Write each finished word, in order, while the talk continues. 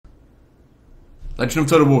Legend of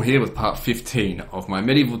Total War here with part 15 of my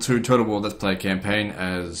Medieval 2 Total War Let's Play campaign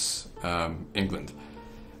as England.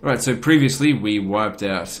 Alright, so previously we wiped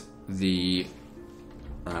out the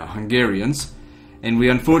Hungarians, and we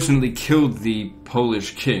unfortunately killed the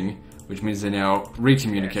Polish king, which means they're now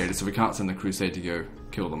recommunicated, so we can't send the crusade to go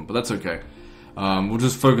kill them, but that's okay. We'll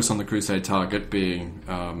just focus on the crusade target being,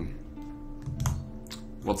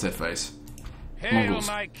 what's their face? Mongols.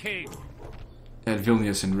 My king. At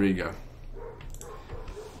Vilnius and Riga.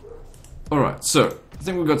 Alright, so, I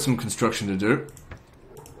think we've got some construction to do.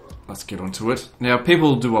 Let's get onto it. Now,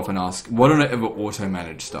 people do often ask, why don't I ever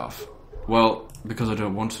auto-manage stuff? Well, because I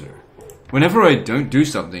don't want to. Whenever I don't do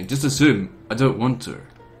something, just assume I don't want to.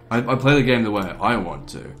 I play the game the way I want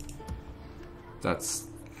to.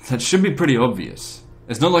 That should be pretty obvious.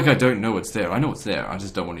 It's not like I don't know it's there. I know it's there, I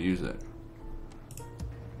just don't want to use it.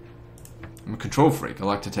 I'm a control freak. I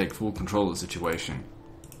like to take full control of the situation.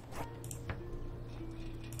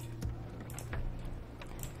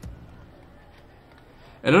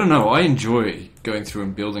 And I don't know, I enjoy going through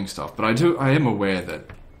and building stuff, but I am aware that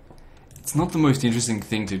it's not the most interesting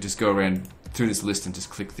thing to just go around through this list and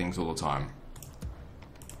just click things all the time.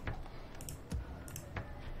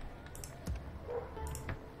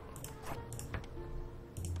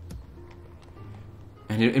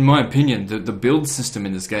 And in my opinion, the build system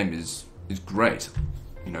in this game is great.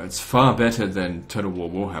 You know, it's far better than Total War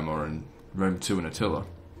Warhammer and Rome 2 and Attila.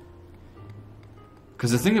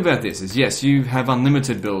 Because the thing about this is, yes, you have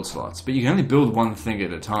unlimited build slots, but you can only build one thing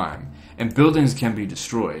at a time, and buildings can be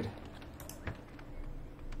destroyed.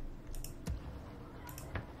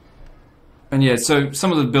 And yeah, so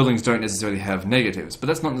some of the buildings don't necessarily have negatives, but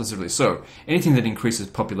that's not necessarily so. Anything that increases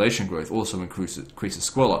population growth also increases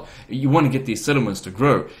squalor. You want to get these settlements to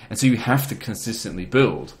grow, and so you have to consistently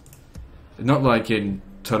build. Not like in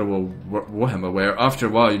Total War Warhammer, where after a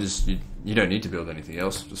while you don't need to build anything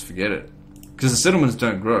else, just forget it. Because the settlements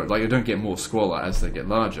don't grow, like they don't get more squalor as they get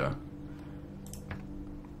larger.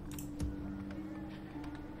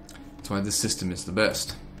 That's why this system is the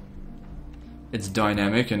best. It's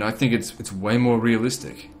dynamic, and I think it's way more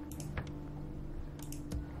realistic.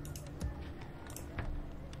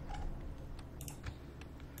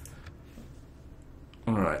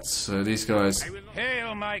 Alright, so these guys,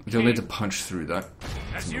 they'll need to punch through that.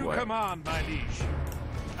 As you command, my liege.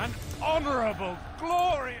 An honorable,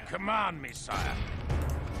 glorious command me, sire.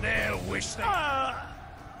 They'll wish they...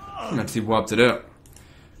 Actually wiped it out.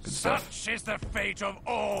 Good stuff. Such is the fate of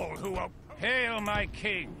all who are... Hail, my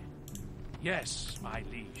king. Yes, my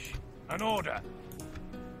liege. An order.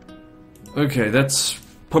 Okay, that's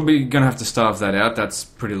probably gonna have to starve that out. That's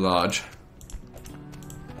pretty large.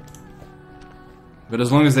 But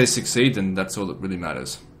as long as they succeed, then that's all that really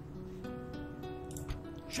matters.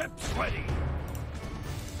 Ships ready.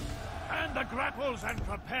 And the grapples and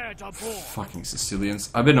prepare to board. Fucking Sicilians.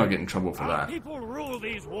 I better not get in trouble for that. People rule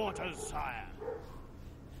these waters, sire.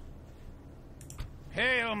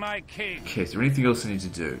 Hail, my king. Okay, is there anything else I need to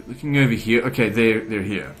do? Looking over here. Okay, they're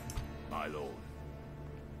here. My lord.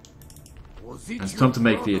 And it's time to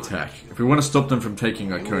make the attack. If we want to stop them from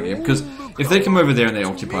taking Iconium, because if they come over there and they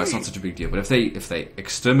occupy, it's not such a big deal. But if they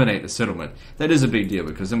exterminate the settlement, that is a big deal,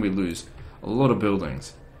 because then we lose a lot of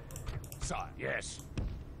buildings. Sire, yes.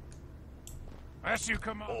 As you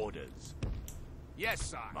command. Orders. Yes,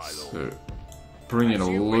 sire. My lord. So, bring in a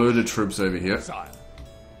load of troops over here. Sire.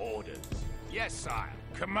 Orders. Yes, sire.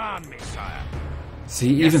 Command me, sire.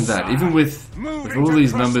 See, even that, even with all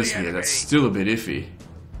these numbers here, that's still a bit iffy.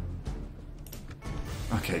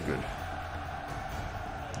 Okay, good.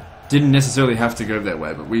 Didn't necessarily have to go that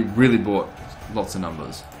way, but we really bought lots of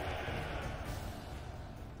numbers.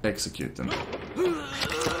 Execute them.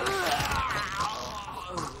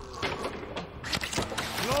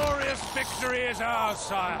 Glorious victory is ours,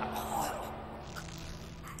 sire.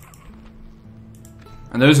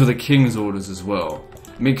 And those were the king's orders as well.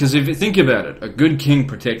 I mean, because if you think about it, a good king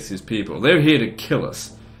protects his people. They're here to kill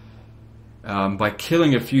us. By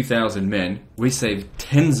killing a few thousand men, we saved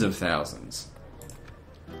tens of thousands.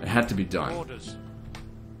 It had to be done. Orders.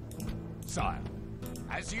 Sire,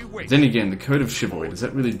 as you wish. Then again, the Code of Chivalry, does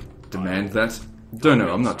that really demand that? Don't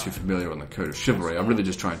know, I'm not too familiar on the Code of Chivalry. I'm really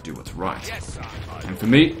just trying to do what's right. Yes, sire. And for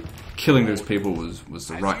me, killing those people was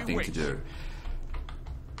the right thing to do.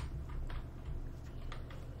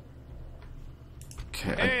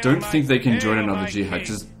 Okay, I don't think they can join another jihad,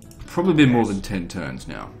 because it's probably been more than 10 turns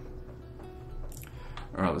now.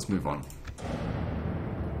 Alright, let's move on.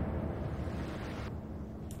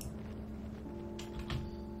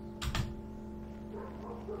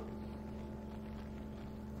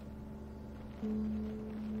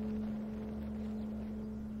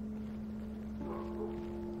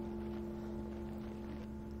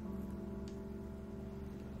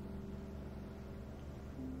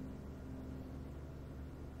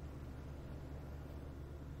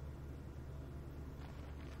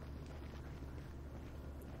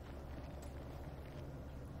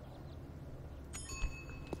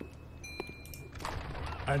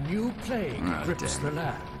 A new plague grips damn. the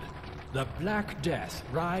land. The Black Death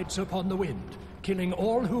rides upon the wind, killing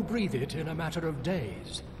all who breathe it in a matter of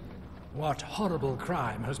days. What horrible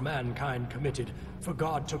crime has mankind committed for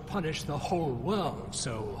God to punish the whole world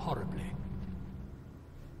so horribly?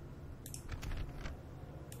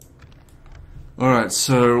 Alright,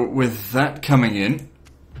 so with that coming in...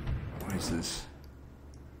 What is this?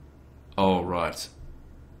 Oh, right.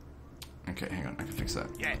 Okay, hang on, I can fix that.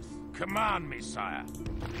 Yes, command me, sire.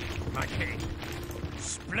 My king.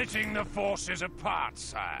 Splitting the forces apart,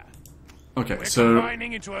 sire. Okay, We're so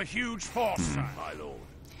combining into a huge force, sire. My lord.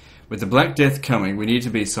 with the Black Death coming, we need to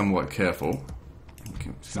be somewhat careful.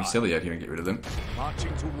 Can we sell out here and get rid of them?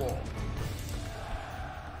 Marching to war.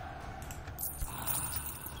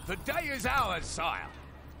 The day is ours, sire.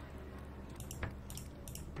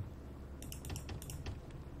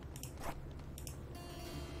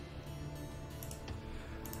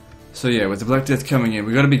 So yeah, with the Black Death coming in,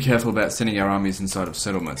 we've got to be careful about sending our armies inside of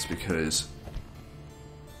settlements, because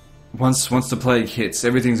once the plague hits,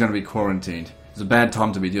 everything's going to be quarantined. It's a bad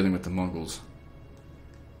time to be dealing with the Mongols,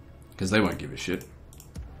 because they won't give a shit.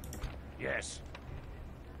 Yes.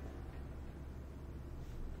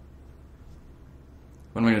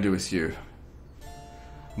 What am I going to do with you?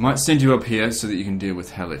 I might send you up here so that you can deal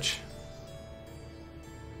with Hellich.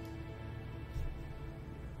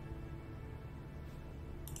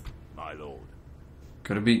 My lord.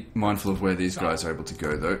 Got to be mindful of where these guys are able to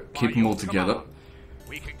go, though. Keep them all together.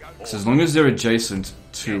 We can go. So as long as they're adjacent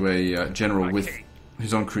to a general with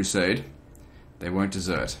who's on crusade, they won't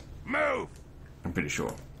desert. Move! I'm pretty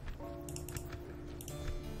sure.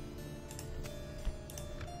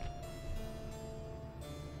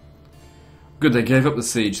 Good, they gave up the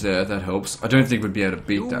siege there, that helps. I don't think we'd be able to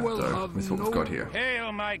beat that, though, with what we've got here.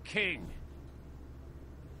 Hail, my king!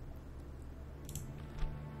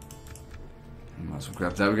 Might as well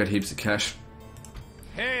grab that, we've got heaps of cash.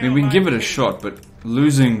 Hail, I mean, we can my give it a king. shot, but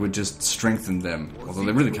losing would just strengthen them. Although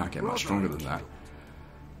they really can't get much stronger than that.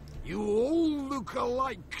 You all look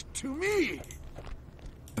alike to me.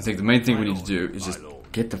 I think the main thing we need to do is just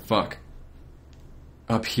get the fuck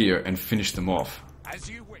up here and finish them off. As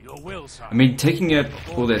you will. Your will, sire. I mean, taking out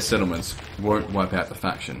all their settlements won't wipe out the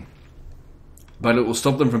faction, but it will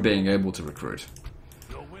stop them from being able to recruit.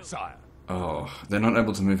 Your will, sire. Oh, they're not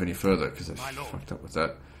able to move any further because they've fucked up with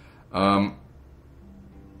that.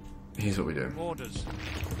 Here's what we do. Orders.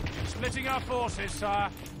 Splitting our forces, sire.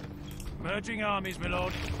 Merging armies, my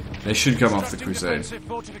lord. They should come off the Constructing crusade. defensive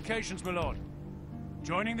fortifications, my lord.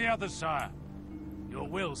 Joining the others, sire. Your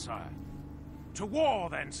will, sire. To war,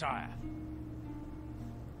 then, sire.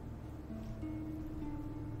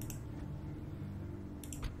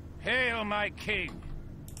 Hail, my king.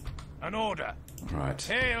 An order. Right.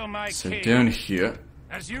 Hail, my So king. down here.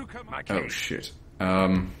 As you come, my king. Oh shit.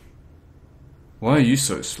 Why are you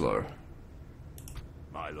so slow?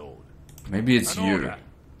 My lord. Maybe it's An you. order.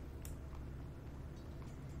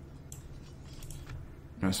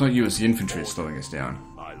 No, it's not you. It's the infantry slowing us down.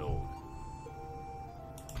 My lord.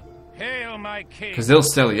 Hail, my king. Because they'll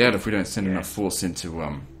sally out if we don't send enough force into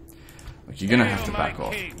like you're gonna have to Hail, back my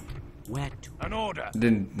off. king. Where to, An order. I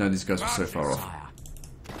didn't know these guys were so far off.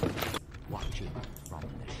 sire? Watching from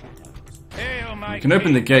the shadows. Hail, my We can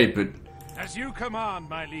open the king. gate, but As you command,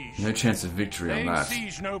 my liege. no chance of victory on Laying that.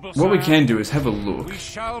 siege, noble What we sire. can do is have a look We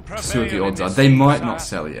shall to see what the prevail in odds are. this They siege, might sire. not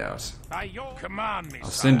sally out. By your command me, I'll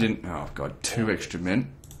sire. send in, oh god, 2 extra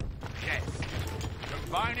men. Yes.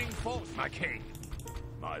 Combining force, my king.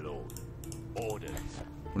 My lord. Orders.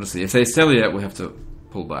 We'll see. If they sally out, we'll have to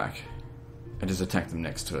pull back and just attack them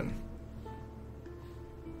next turn.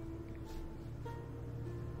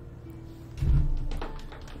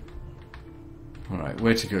 Alright,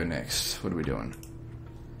 where to go next? What are we doing?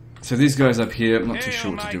 So these guys up here, I'm not too Hail,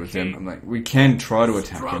 sure what to my do with them. king. I'm like, we can try to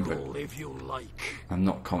attack them, Struggle but if you like. I'm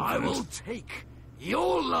not I will confident. take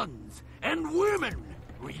your lands and women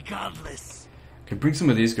regardless. Okay, bring some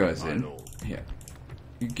of these guys My in. lord. Here.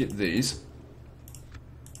 You get these.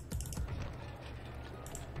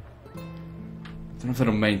 Don't know if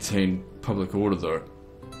that'll maintain public order though.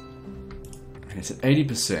 And it's at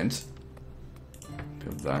 80%.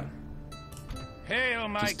 Build that. Hail,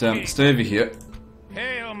 my Just king. stay over here.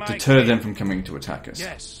 Hail, my Deter king. them from coming to attack us.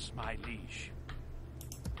 Yes, my liege.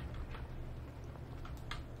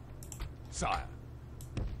 Sire.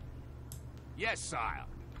 Yes, sire.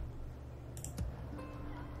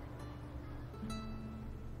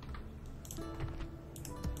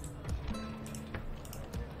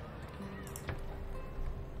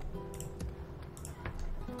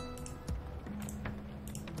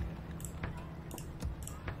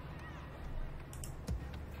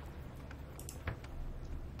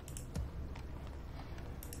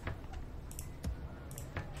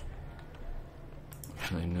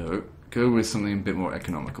 Actually, no. Go with something a bit more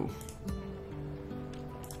economical.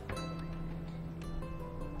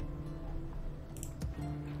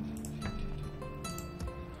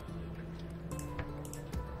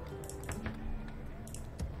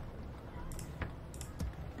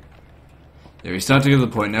 Yeah, we start to get to the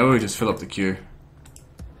point now where we just fill up the queue.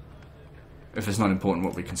 If it's not important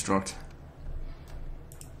what we construct.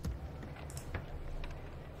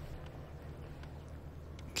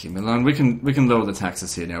 Okay, Milan, we can lower the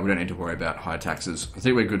taxes here now. We don't need to worry about high taxes. I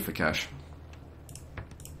think we're good for cash.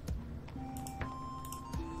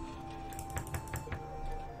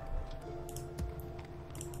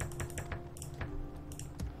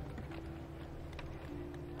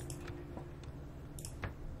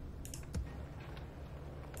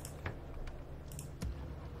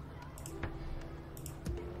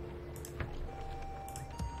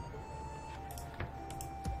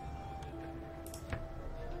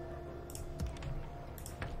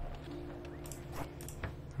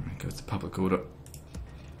 Goes to public order.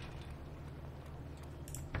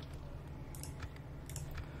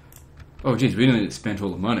 Oh geez, we didn't spend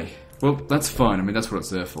all the money. Well, that's fine. I mean, that's what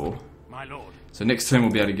it's there for. My lord. So next turn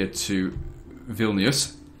we'll be able to get to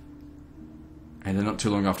Vilnius. And then not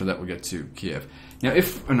too long after that we'll get to Kiev. Now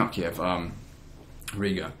if... not Kiev,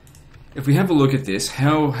 Riga. If we have a look at this,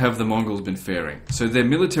 how have the Mongols been faring? So their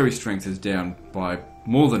military strength is down by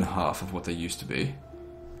more than half of what they used to be.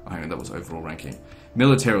 Oh, hang on, that was overall ranking.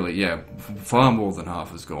 Militarily, yeah, far more than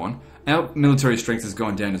half has gone. Our military strength has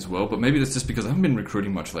gone down as well, but maybe that's just because I haven't been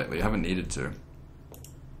recruiting much lately. I haven't needed to.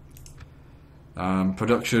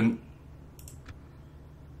 Production.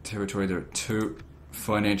 Territory, they're at 2.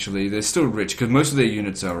 Financially, they're still rich, because most of their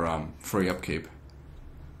units are free upkeep.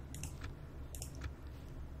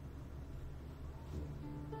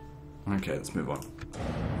 Okay, let's move on.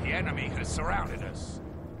 The enemy has surrounded us.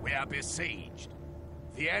 We are besieged.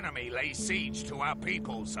 The enemy lays siege to our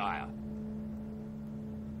people, sire.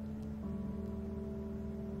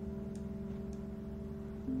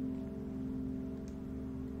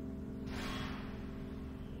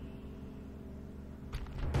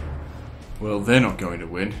 Well, they're not going to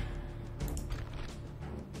win.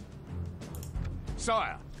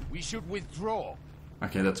 Sire, we should withdraw.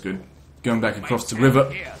 Okay, that's good. Going back across the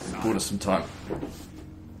river bought us some time.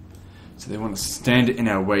 So they want to stand in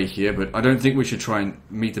our way here, but I don't think we should try and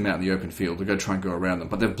meet them out in the open field. We're going to try and go around them,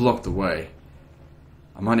 but they've blocked the way.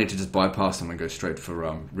 I might need to just bypass them and go straight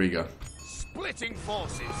for Riga. Splitting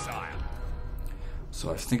forces, sire.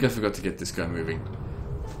 So I think I forgot to get this guy moving.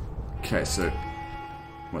 Okay, so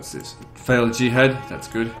what's this? Failed jihad. That's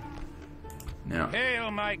good. Now,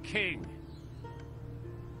 Hail, my king.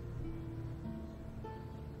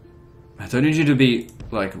 I don't need you to be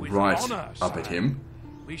like With right honor, up at sire. him.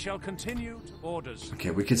 We shall continue to orders.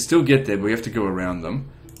 Okay, we can still get there, but we have to go around them.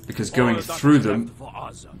 Because going All that through is them, left for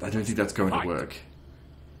us. I don't think that's going Fight. to work.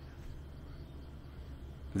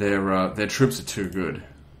 Their troops are too good.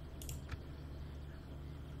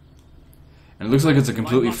 And it looks like it's a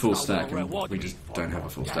completely must full thou stack, will and reward we me just for don't have a your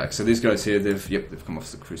full death. stack. So these guys here, they've come off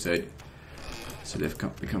the crusade. So they've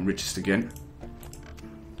become richest again.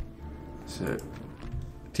 So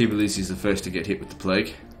Tbilisi is the first to get hit with the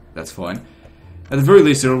plague. That's fine. At the very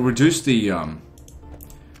least, it'll reduce the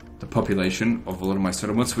population of a lot of my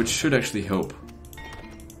settlements, which should actually help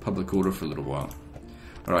public order for a little while.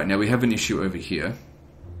 Alright, now we have an issue over here.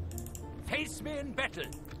 Face me in battle.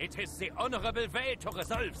 It is the honorable way to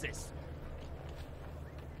resolve this.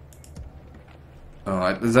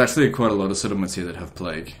 Alright, there's actually quite a lot of settlements here that have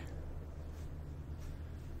plague.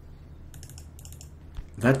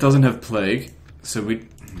 That doesn't have plague, so we...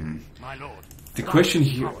 My lord. The question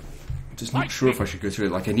here... I'm just not sure if I should go through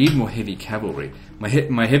it. Like, I need more heavy cavalry. My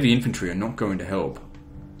heavy infantry are not going to help.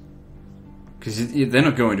 Because they're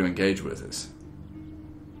not going to engage with us.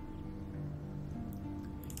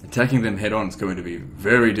 Attacking them head on is going to be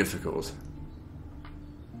very difficult.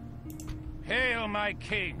 Hail, my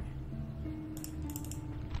king.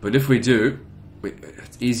 But if we do,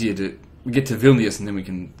 it's easier to... We get to Vilnius and then we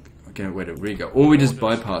can get our way to Riga. Or we just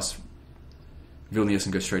bypass Vilnius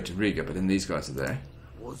and go straight to Riga, but then these guys are there.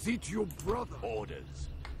 Was it your brother? Orders.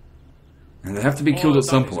 And they have to be killed at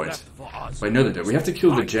some that is point. left for us. Wait, no they don't. We have to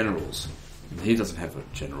kill the generals. He doesn't have a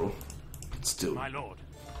general. But still. My lord.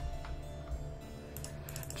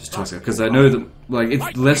 Just toss it. Because I know that, like,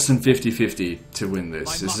 it's less than 50-50 to win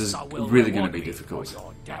this. This is master will really going to reward be me difficult. for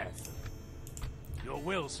your death. Your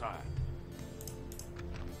will, sire.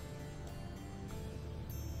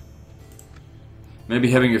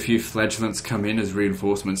 Maybe having a few flagellants come in as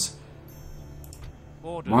reinforcements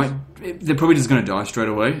Orders. they're probably just going to die straight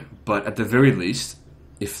away, but at the very least,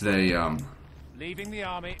 if they Leaving the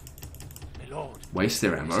army. My lord. Waste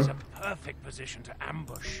their This ammo. is a perfect position to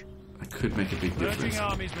ambush. That could make a big Merging difference.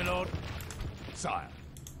 armies, my lord. Sire.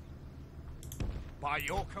 By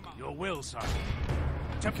your command. Your will, sire.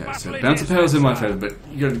 Okay, so bouncer power is in my favour, but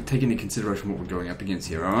you got to take into consideration what we're going up against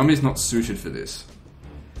here. Our army's not suited for this.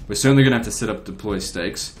 We're certainly going to have to set up deploy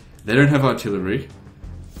stakes. They don't have artillery.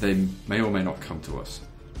 They may or may not come to us.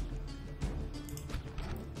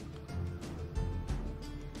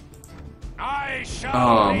 I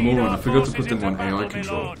shall Moron, I forgot to put them on AI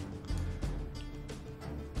control.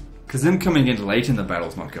 Because them coming in late in the battle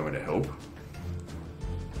is not going to help.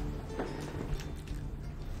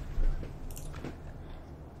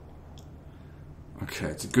 Okay,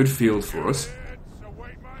 it's a good field for us.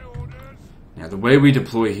 Now, the way we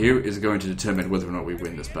deploy here is going to determine whether or not we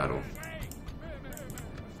win this battle.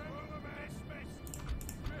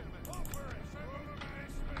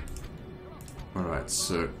 Alright,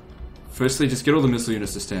 so firstly, just get all the missile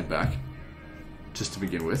units to stand back, just to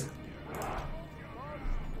begin with.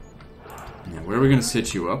 Now, where are we going to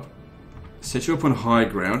set you up? Set you up on high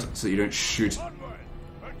ground so that you don't shoot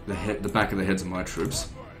the back of the heads of my troops.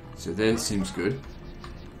 So there seems good.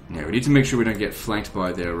 Now, we need to make sure we don't get flanked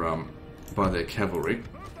by their cavalry.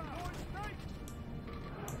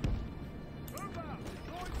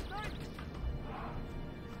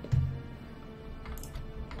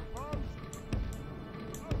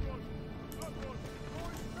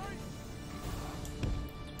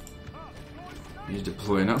 We need to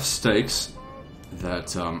deploy enough stakes that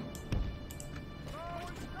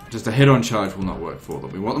just a head-on charge will not work for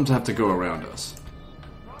them. We want them to have to go around us.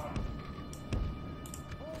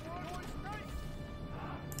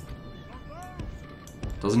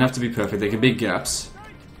 Doesn't have to be perfect, there can be gaps.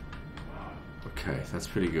 Okay, that's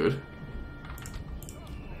pretty good.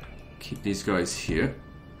 Keep these guys here.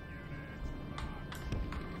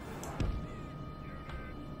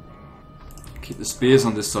 Keep the spears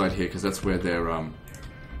on this side here, because that's where they're not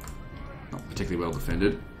particularly well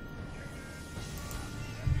defended.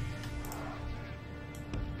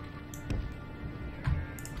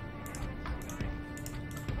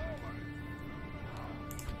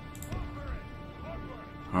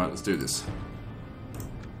 Alright, let's do this.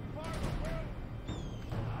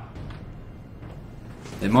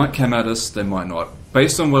 They might come at us, they might not.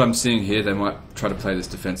 Based on what I'm seeing here, they might try to play this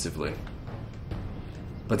defensively.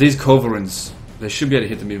 But these culverins, they should be able to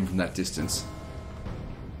hit them even from that distance.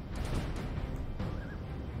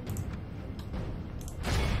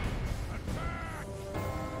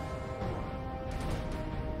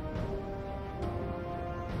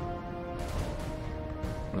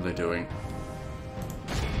 What are they doing?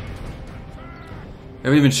 They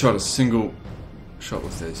haven't even shot a single shot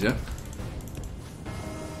with theirs yet.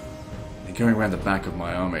 They're going around the back of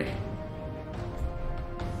my army.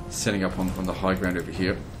 Setting up on the high ground over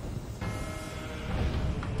here.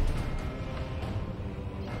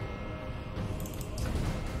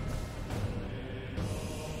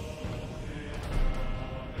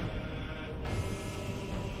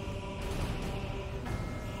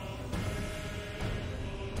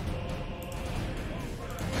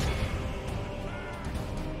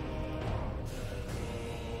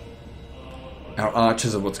 Our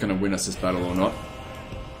archers are what's going to win us this battle or not.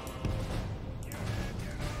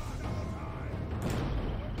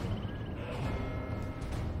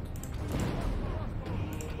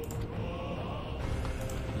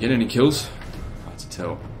 Get any kills? Hard to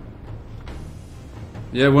tell.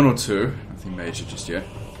 Yeah, one or two. Nothing major just yet.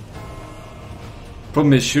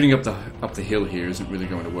 Problem is, shooting up the hill here isn't really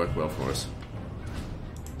going to work well for us.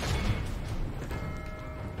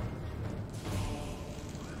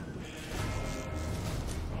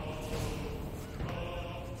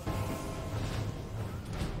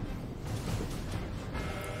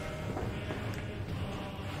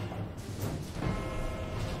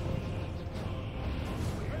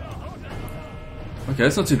 Okay,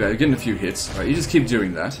 that's not too bad. You're getting a few hits. Alright, you just keep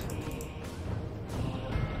doing that.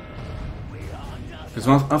 Because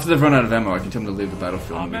after they've run out of ammo, I can tell them to leave the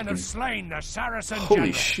battlefield. Our And men have slain the Saracen Holy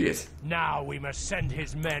general. shit. Now we must send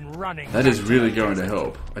his men running. That is back really the going to desert.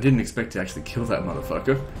 help. I didn't expect to actually kill that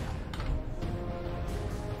motherfucker.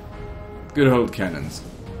 Good old cannons.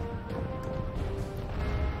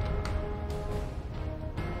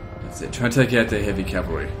 That's it. Try and take out their heavy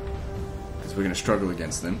cavalry. Because we're going to struggle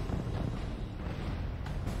against them.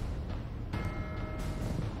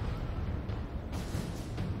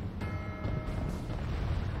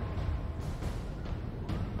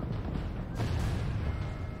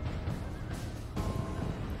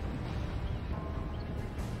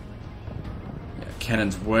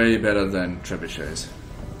 Cannon's way better than trebuchets.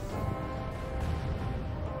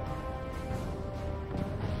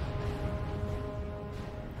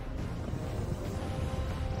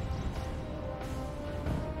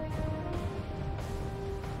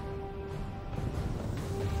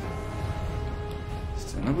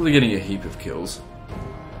 really getting a heap of kills.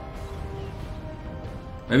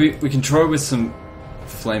 Maybe we can try with some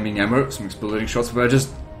flaming ammo, some exploding shots, but I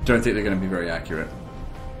just don't think they're going to be very accurate.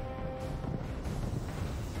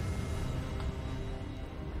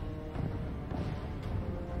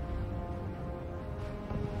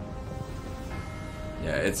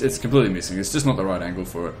 Yeah, it's completely missing. It's just not the right angle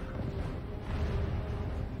for it.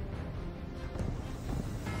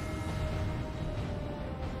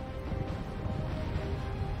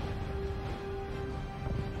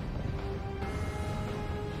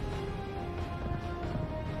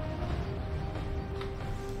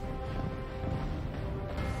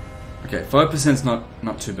 Okay, 5%'s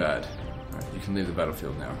not too bad. Right, you can leave the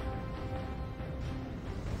battlefield now.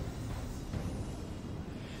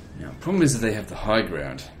 Now, problem is that they have the high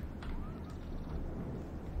ground.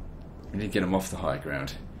 We need to get them off the high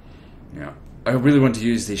ground. Now, I really want to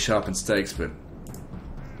use these sharpened stakes, but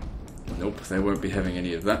nope, they won't be having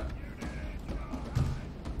any of that.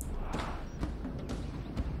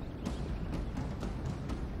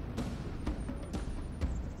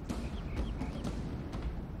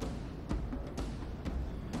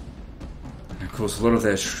 Of course, a lot of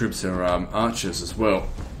their troops are archers as well.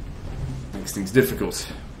 Makes things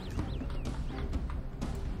difficult.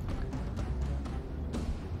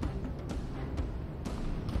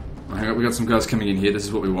 Hang on, we got some guys coming in here. This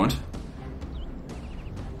is what we want.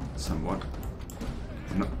 Somewhat.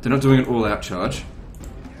 They're not doing an all-out charge.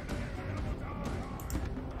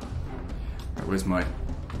 Right, where's my...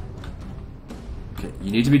 Okay,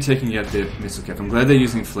 you need to be taking out their missile cap. I'm glad they're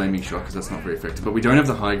using flaming shot because that's not very effective. But we don't have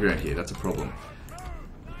the high ground here. That's a problem.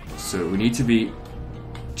 So we need to be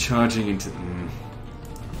charging into...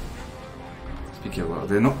 Let's be careful.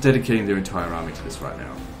 They're not dedicating their entire army to this right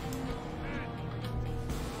now.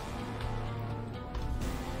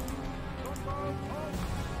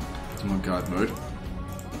 I'm on guard mode.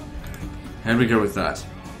 How do we go with that?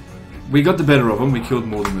 We got the better of them. We killed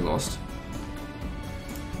more than we lost.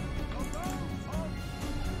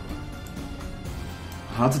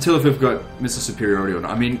 Hard to tell if we've got missile superiority or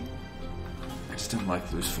not. I mean, I just don't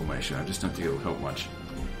like loose formation. I just don't think it'll help much.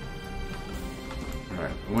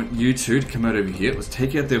 Alright, I want you two to come out over here. Let's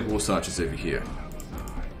take out their horse archers over here.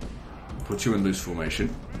 Put you in loose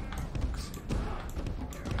formation.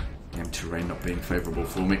 Damn terrain not being favourable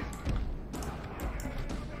for me.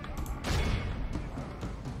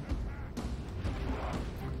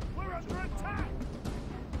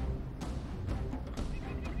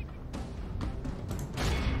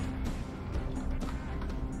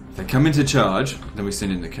 If they come into charge, then we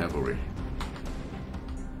send in the cavalry.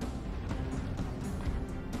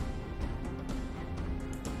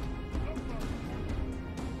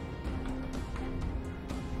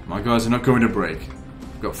 My guys are not going to break.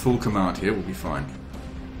 We've got full command here, we'll be fine.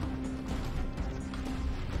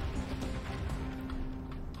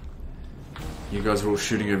 You guys are all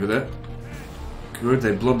shooting over there. Good,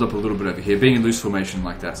 they blobbed up a little bit over here. Being in loose formation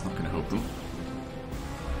like that's not going to help them.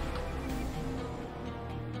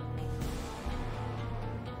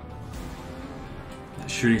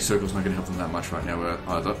 That shooting circle's not going to help them that much right now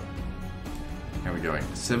either. How are we going?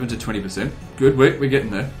 7 to 20%. Good, we're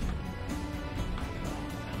getting there.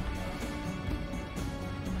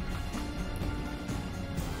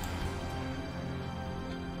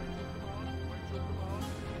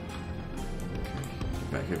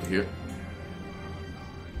 Back over here.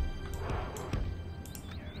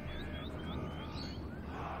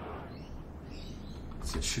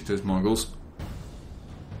 Let's shoot those Mongols.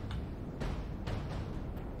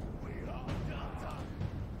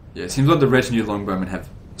 Yeah, it seems like the retinue longbowmen have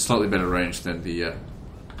slightly better range than the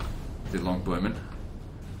longbowmen.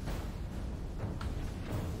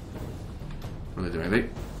 What are they doing?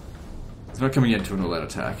 They're not coming into an all-out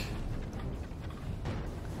attack.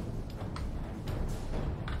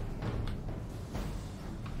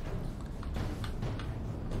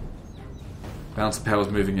 Balance of power is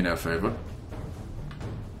moving in our favour.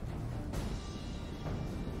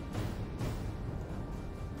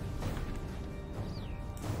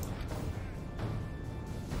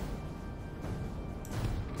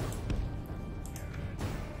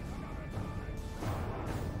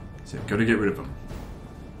 So, got to get rid of them.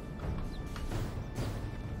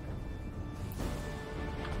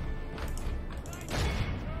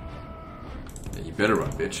 Yeah, you better run,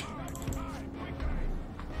 bitch.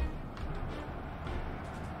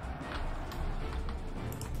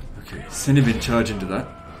 Okay, send him in charge into that.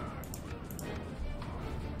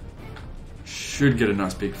 Should get a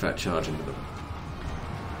nice big fat charge into them.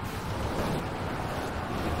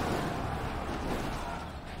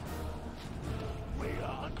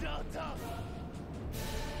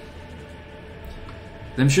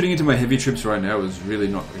 Them shooting into my heavy troops right now is really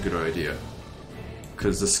not a good idea.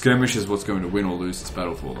 Because the skirmish is what's going to win or lose this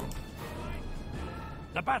battle for them.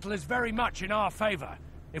 The battle is very much in our favor.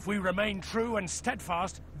 If we remain true and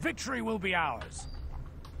steadfast, victory will be ours.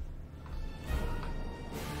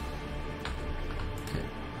 Okay.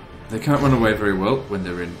 They can't run away very well when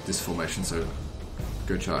they're in this formation, so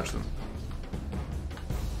go charge them.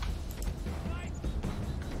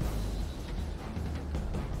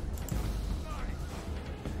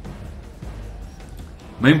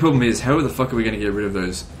 Main problem is, how the fuck are we going to get rid of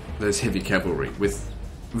those heavy cavalry with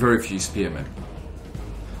very few spearmen?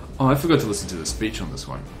 Oh, I forgot to listen to the speech on this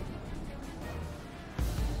one.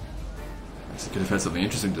 I could have had something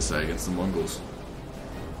interesting to say against the Mongols.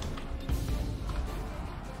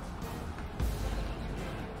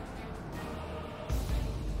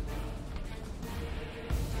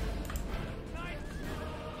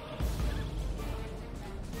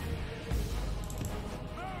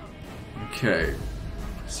 Okay.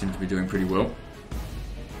 Seem to be doing pretty well.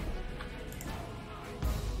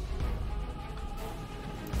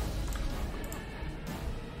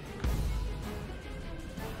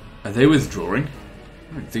 Are they withdrawing?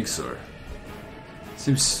 I don't think so.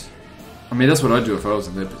 Seems... I mean, that's what I'd do if I was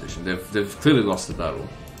in their position. They've clearly lost the battle.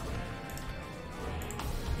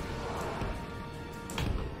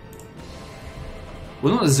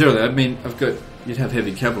 Well, not necessarily. I mean, you'd have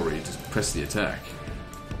heavy cavalry, you just press the attack.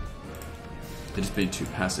 They're just being too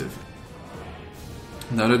passive.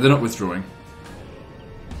 No, they're not withdrawing.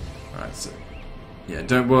 Alright, so... yeah,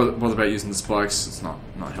 don't bother about using the spikes. It's not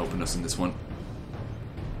helping us in this one.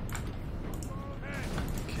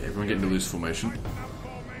 Okay, everyone get into loose formation.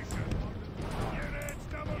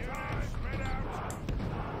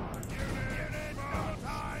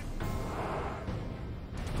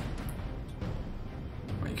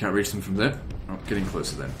 Well, you can't reach them from there? Oh, getting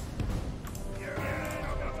closer then.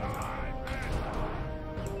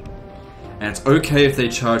 And it's okay if they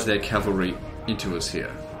charge their cavalry into us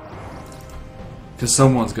here. Because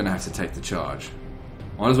someone's going to have to take the charge.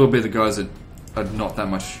 Might as well be the guys that are not that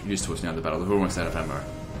much use to us now in the battle. They're almost out of ammo.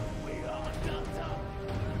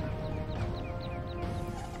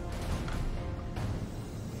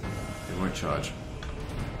 They won't charge.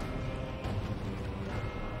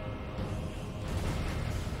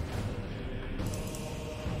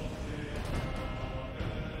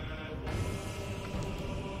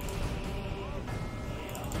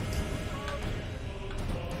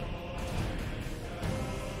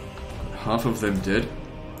 Half of them dead.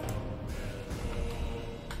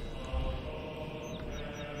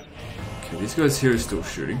 Okay, these guys here are still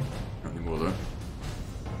shooting. Not anymore though.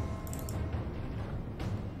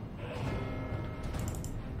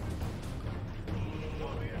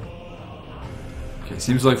 Okay,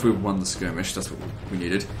 seems like we've won the skirmish. That's what we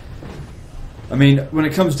needed. I mean, when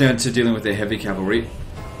it comes down to dealing with their heavy cavalry,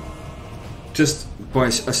 just by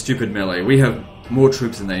a stupid melee, we have more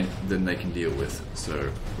troops than they can deal with,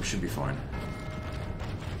 so we should be fine.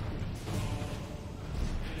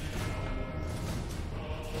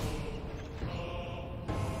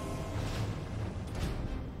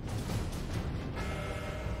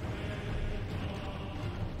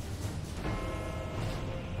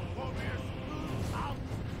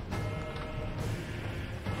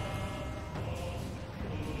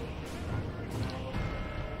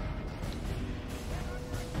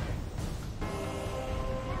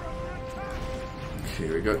 Okay,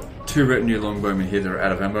 we got two retinue longbowmen here that are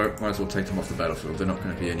out of ammo. Might as well take them off the battlefield. They're not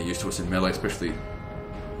going to be any use to us in melee, especially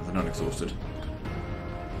if they're not exhausted.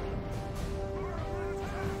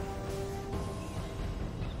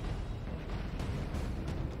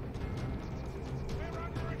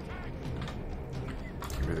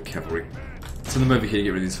 Get rid of the cavalry. Send them over here to get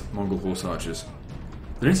rid of these Mongol horse archers.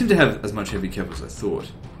 They don't seem to have as much heavy cavalry as I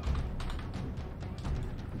thought.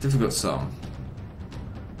 They've got some.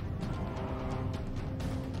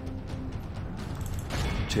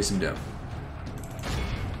 Chase him down.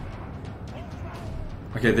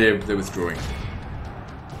 Okay, they're withdrawing.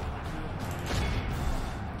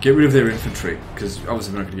 Get rid of their infantry, because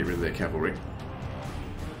obviously we're not going to get rid of their cavalry.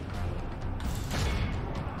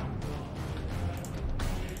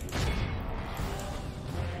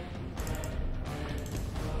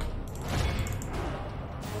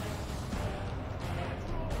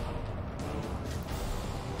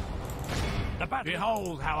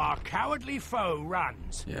 Behold how our cowardly foe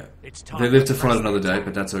runs. Yeah. It's time they live to fight another day,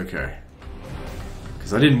 but that's okay.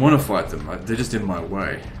 Because I didn't want to fight them. They're just in my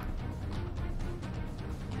way.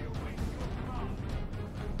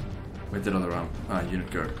 Where'd that other unit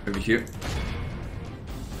go? Over here?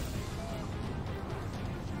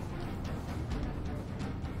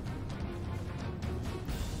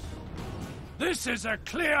 This is a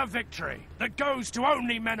clear victory that goes to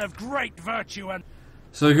only men of great virtue and...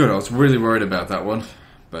 So good, I was really worried about that one,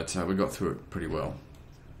 but we got through it pretty well.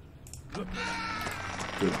 Good.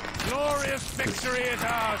 Glorious victory is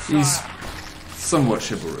ours, He's sire. somewhat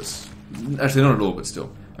chivalrous. Actually, not at all, but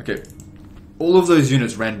still. Okay, all of those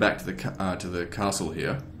units ran back to the castle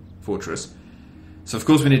here, fortress. So of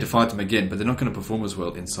course we need to fight them again, but they're not going to perform as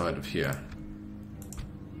well inside of here.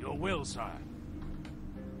 Your will, sire.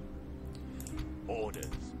 Orders.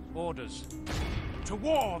 Orders. To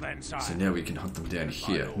war, then, sire. So now we can hunt them down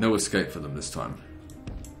here. No escape for them this time.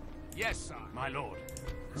 Yes, sire. My lord.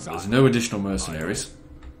 There's no additional mercenaries.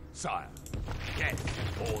 Sire. Yes.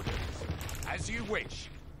 Orders. As you wish.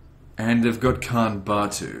 And they've got Khan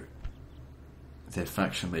Batu, their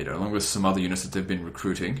faction leader, along with some other units that they've been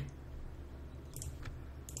recruiting.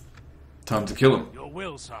 Time to kill him. Your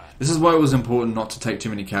will, sire. This is why it was important not to take too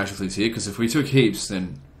many casualties here, because if we took heaps,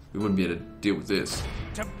 then we wouldn't be able to deal with this.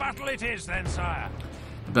 To battle it is, then, sire.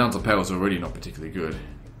 The balance of power is already not particularly good.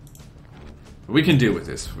 But we can deal with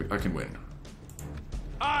this. I can win.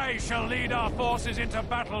 I shall lead our forces into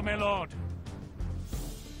battle, my lord.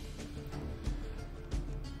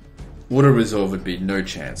 Auto resolve would be no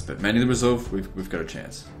chance, but manual resolve, we've got a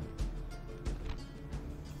chance.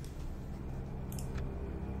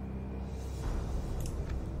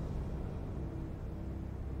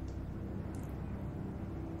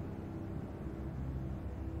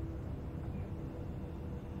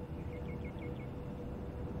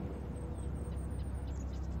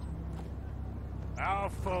 Our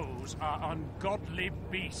foes are ungodly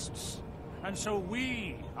beasts, and so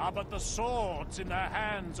we are but the swords in the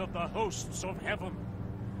hands of the hosts of heaven.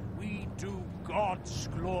 We do God's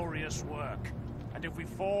glorious work, and if we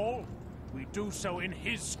fall, we do so in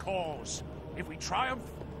His cause. If we triumph,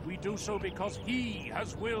 we do so because He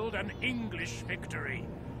has willed an English victory.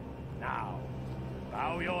 Now,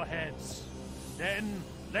 bow your heads. Then,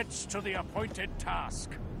 let's to the appointed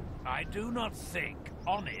task. I do not think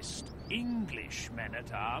honest English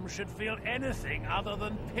men-at-arms should feel anything other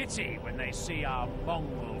than pity when they see our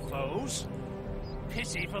Mongol foes.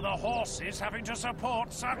 Pity for the horses having to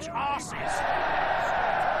support such asses.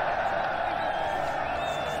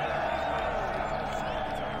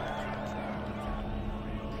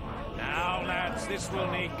 Now, lads, this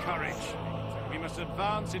will need courage. We must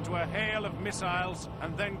advance into a hail of missiles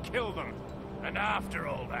and then kill them. And after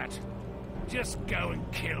all that, just go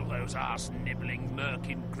and kill those arse-nibbling,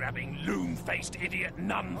 merkin-grabbing, loon-faced idiot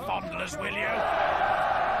nun-fondlers, will you?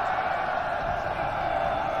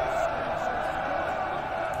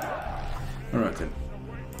 Alright then.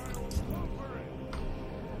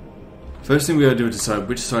 First thing we gotta do is decide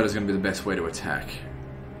which side is gonna be the best way to attack.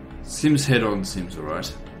 Sims head-on seems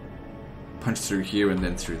alright. Punch through here and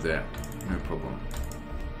then through there. No problem.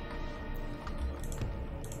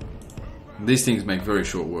 These things make very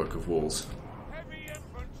short work of walls. Heavy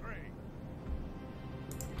infantry!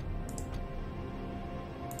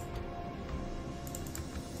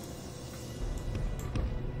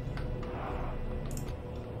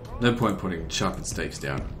 No point putting sharpened stakes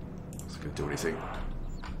down. It's not gonna do anything.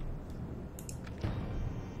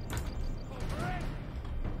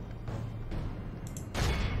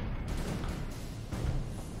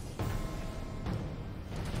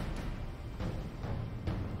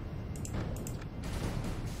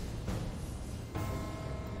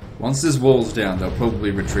 Once this wall's down, they'll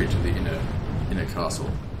probably retreat to the inner castle.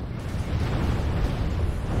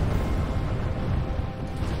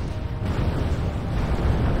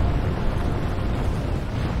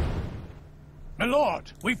 My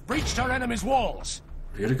lord, we've breached our enemy's walls.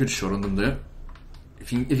 We got a good shot on them there.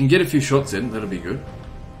 If you can get a few shots in, that'll be good.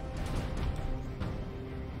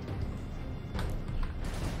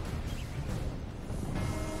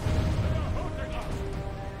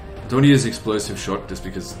 Don't use explosive shot just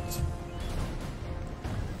because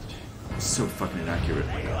it's so fucking inaccurate.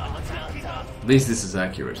 At least this is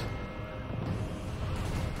accurate.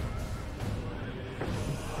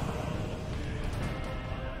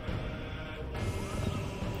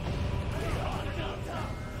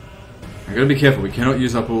 I gotta be careful, we cannot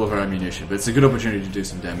use up all of our ammunition, but it's a good opportunity to do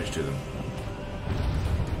some damage to them.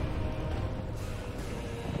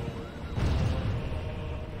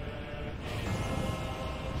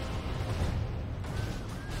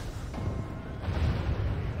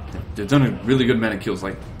 They've done a really good amount of kills,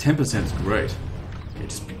 like 10% is great. You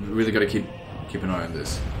just really gotta keep an eye on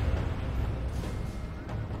this.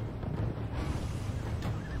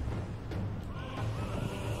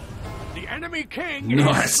 The enemy king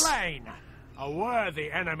Nice. is slain. A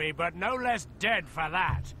worthy enemy, but no less dead for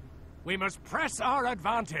that. We must press our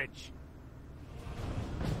advantage.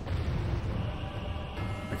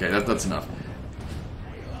 Okay, that's enough.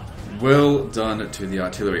 Well done to the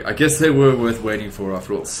artillery. I guess they were worth waiting for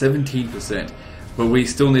after all. 17%. But we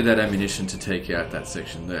still need that ammunition to take out that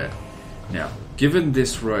section there. Now, given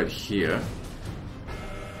this right here,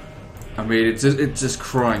 I mean, it's just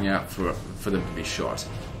crying out for them to be shot.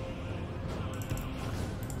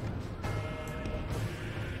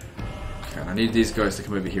 Okay, and I need these guys to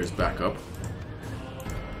come over here as backup.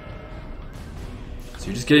 So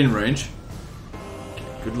you just get in range,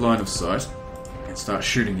 get a good line of sight, and start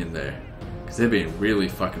shooting in there. Because they're being really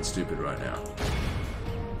fucking stupid right now.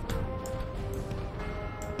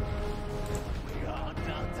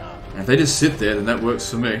 And if they just sit there, then that works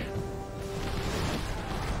for me.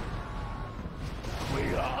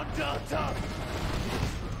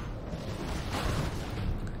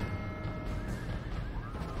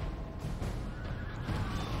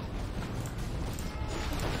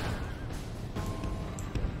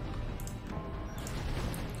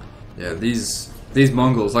 Yeah, these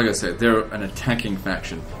Mongols, like I said, they're an attacking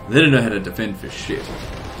faction. They don't know how to defend for shit.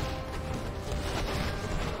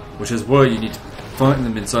 Which is why you need to find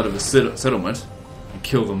them inside of a settlement and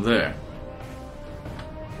kill them there.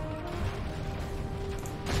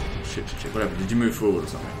 Shit. What happened? Did you move forward or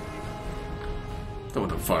something? Don't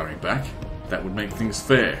want them firing back. That would make things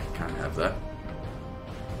fair. Can't have that.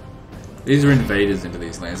 These are invaders into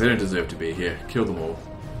these lands. They don't deserve to be here. Kill them all.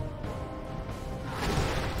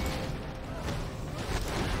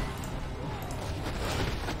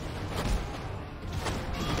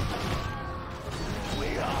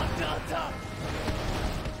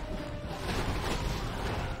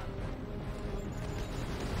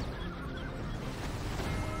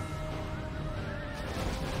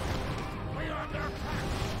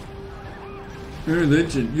 No,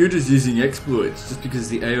 Legend, you're just using exploits. Just because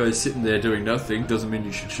the AI is sitting there doing nothing doesn't mean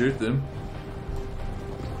you should shoot them.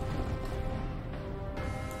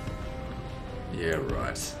 Yeah,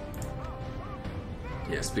 right.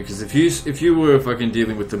 Yes, because if you were fucking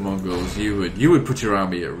dealing with the Mongols, you would put your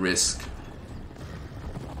army at risk.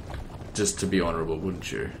 Just to be honourable,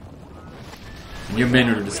 wouldn't you? And your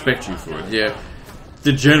men would respect you for it. Yeah,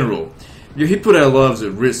 the general. Yeah, he put our lives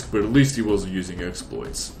at risk, but at least he wasn't using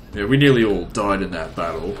exploits. Yeah, we nearly all died in that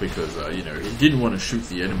battle because, you know, he didn't want to shoot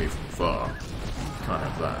the enemy from far. Can't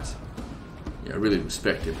have that. Yeah, I really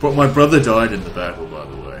respect it. But my brother died in the battle, by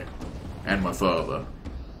the way. And my father.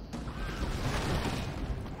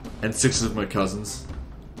 And 6 of my cousins.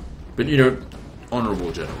 But, you know,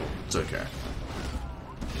 honourable general. It's okay.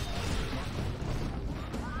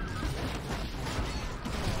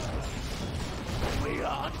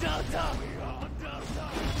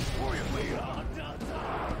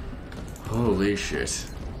 Holy shit.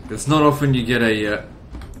 It's not often you get an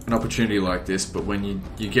opportunity like this, but when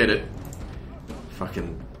you get it,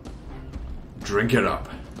 fucking drink it up.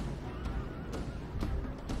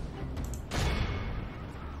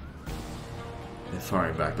 They're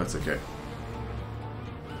firing back, that's okay.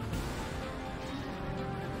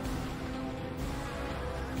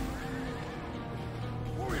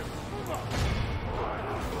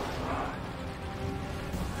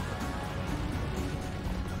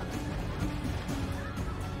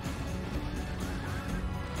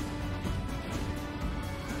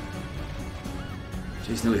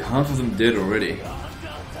 Jeez, nearly half of them dead already.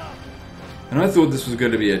 And I thought this was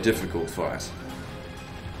going to be a difficult fight.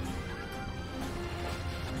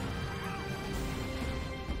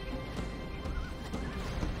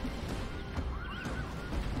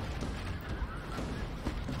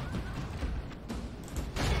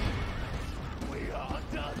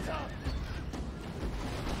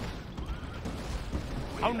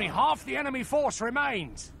 Only half the enemy force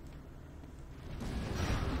remains.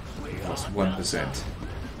 Plus 1%.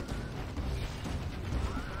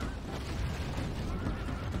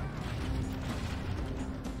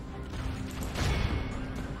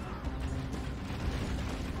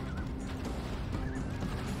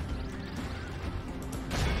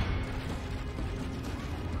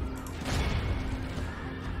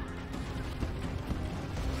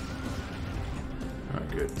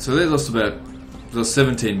 Alright, good. So they lost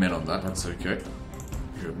 17 men on that, that's okay.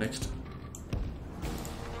 You're up next.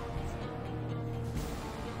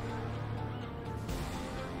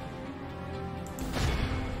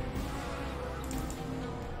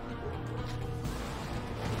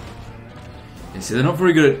 See, they're not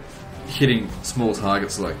very good at hitting small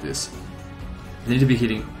targets like this. They need to be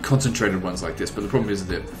hitting concentrated ones like this, but the problem is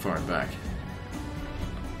that they're firing back.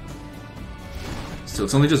 Still,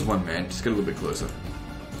 it's only just one man, just get a little bit closer.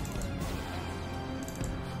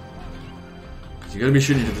 So you gotta be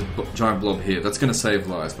shooting at the giant blob here, that's gonna save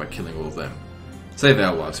lives by killing all of them. Save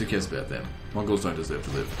our lives, who cares about them? Mongols don't deserve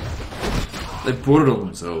to live. They brought it on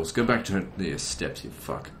themselves. Go back to the steppes, you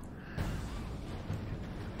fuck.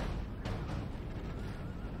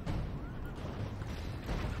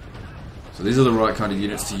 So these are the right kind of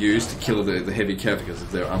units to use to kill the heavy cavalry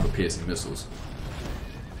of their armor-piercing missiles.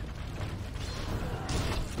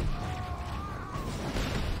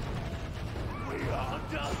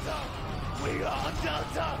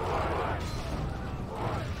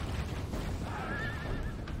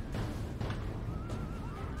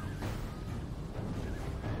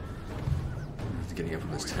 Getting up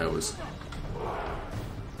on those towers.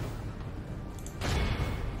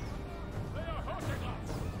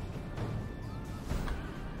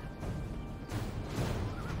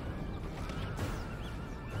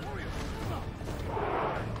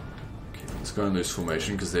 Okay, let's go in loose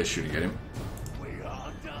formation because they're shooting at him.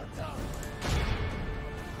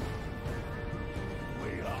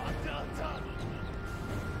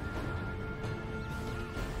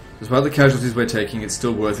 Despite the casualties we're taking, it's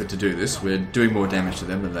still worth it to do this. We're doing more damage to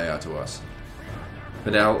them than they are to us.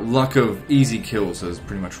 But our luck of easy kills has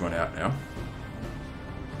pretty much run out now.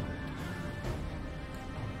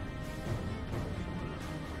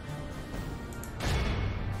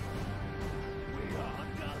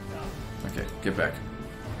 Okay, get back.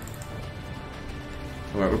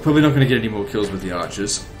 Alright, we're probably not going to get any more kills with the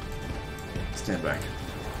archers. Stand back.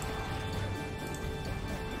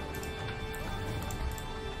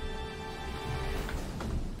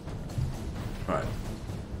 Right.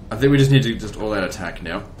 I think we just need to just all-out attack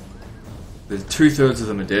now. There's 2/3 of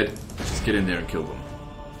them are dead. Let's just get in there and kill them.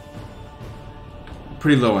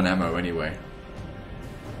 Pretty low on ammo anyway.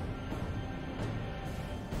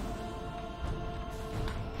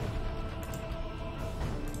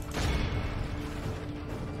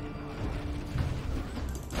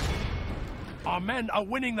 Our men are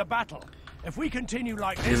winning the battle. If we continue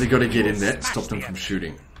like this, Really got to get we in will there, smash stop them the from enemy.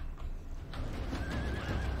 shooting.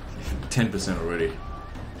 10% already.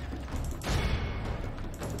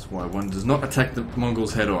 That's why one does not attack the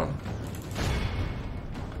Mongols head on.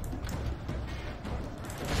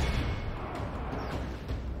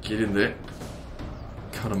 Get in there.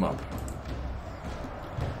 Cut them up.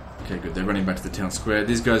 Okay, good. They're running back to the town square.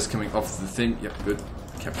 These guys coming off the thing. Yep, good.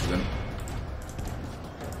 Capture them.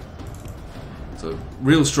 It's a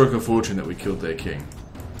real stroke of fortune that we killed their king.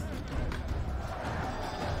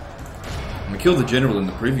 And we killed the general in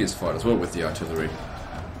the previous fight as well with the artillery.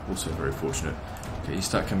 Also very fortunate. Okay, you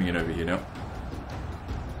start coming in over here now.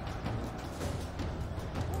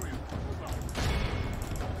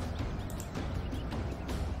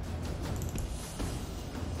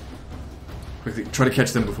 Quickly, try to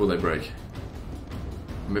catch them before they break.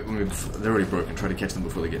 They're already broken. Try to catch them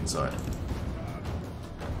before they get inside.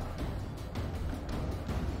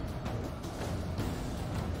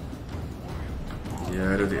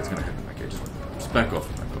 Yeah, I don't think it's going to happen. Okay, just back off.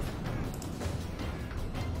 Back off.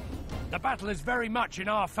 The battle is very much in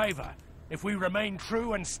our favor. If we remain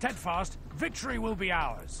true and steadfast, victory will be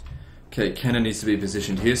ours. Okay, cannon needs to be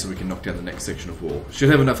positioned here so we can knock down the next section of wall. Should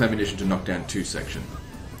have enough ammunition to knock down 2 sections.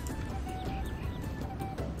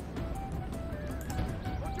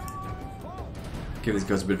 Give these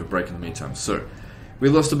guys a bit of a break in the meantime. So, we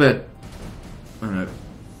lost about, I don't know,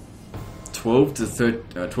 12 to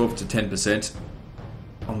 10%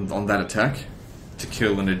 on that attack to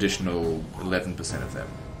kill an additional 11% of them.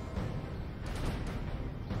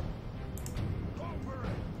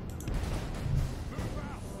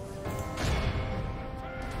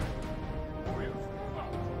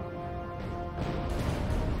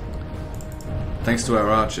 Thanks to our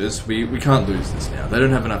archers, we can't lose this now. They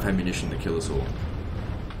don't have enough ammunition to kill us all.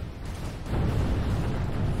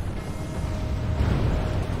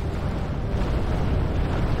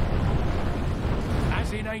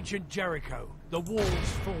 As in ancient Jericho, the walls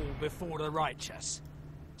fall before the righteous.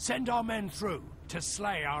 Send our men through to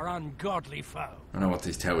slay our ungodly foe. I don't know what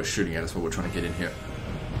these towers shooting at us while we're trying to get in here.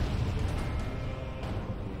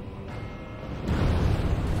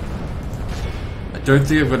 I don't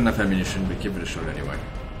think I've got enough ammunition, but give it a shot anyway.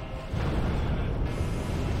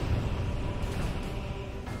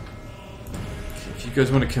 Okay, if you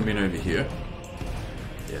guys want to come in over here.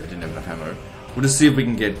 Yeah, they didn't have enough ammo. We'll just see if we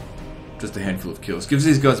can get just a handful of kills. Gives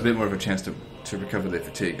these guys a bit more of a chance to recover their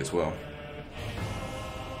fatigue as well.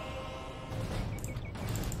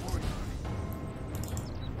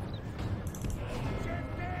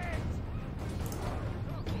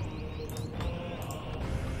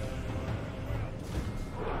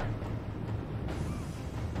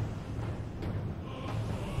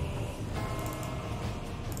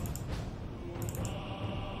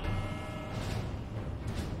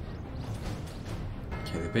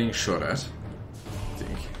 They're being shot at, I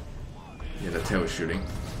think. Yeah, that tower's shooting.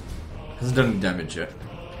 Hasn't done any damage yet.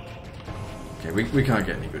 Okay, we can't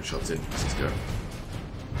get any good shots in. Let's just go.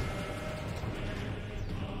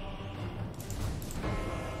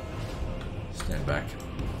 Stand back.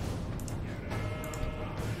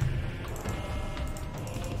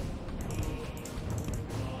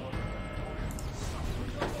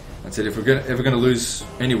 That's it. If we're ever gonna lose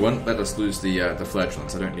anyone, let us lose the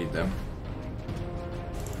flagellants. I don't need them.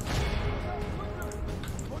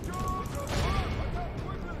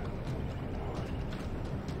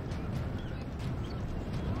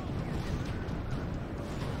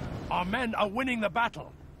 Our men are winning the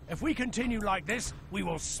battle. If we continue like this, we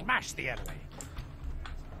will smash the enemy.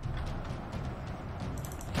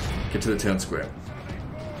 Get to the town square.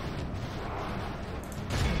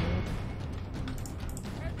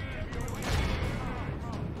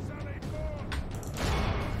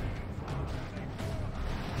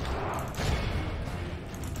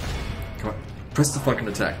 Come on. Press the fucking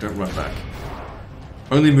attack, don't run back.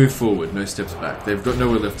 Only move forward, no steps back. They've got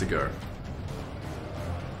nowhere left to go.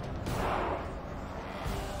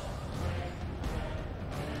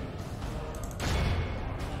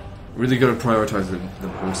 Really got to prioritize the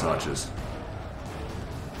horse archers.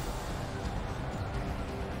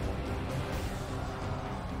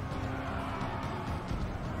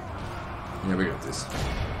 Yeah, we got this.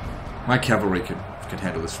 My cavalry could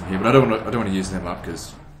handle this from here, but I don't want to use them up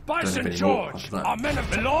because By St. George, our men of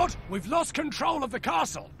the Lord, we've lost control of the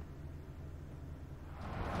castle.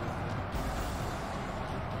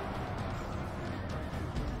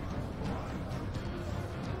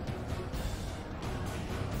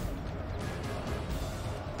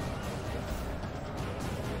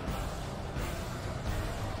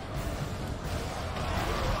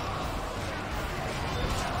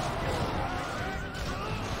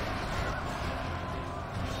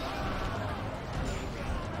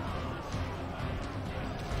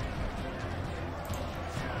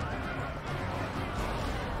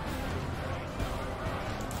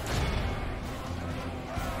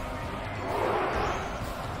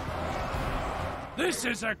 This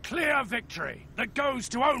is a clear victory that goes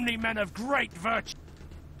to only men of great virtue.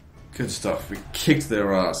 Good stuff. We kicked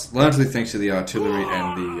their ass, largely thanks to the artillery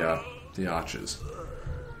and the archers.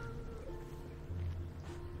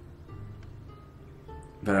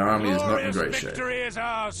 But our army is not in great shape. Victory is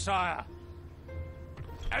ours, sire.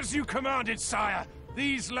 As you commanded, sire,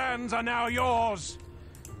 these lands are now yours.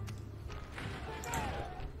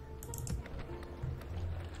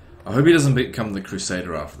 I hope he doesn't become the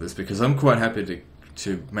Crusader after this, because I'm quite happy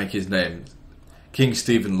to make his name King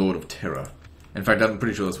Stephen, Lord of Terror. In fact, I'm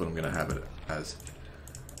pretty sure that's what I'm going to have it as.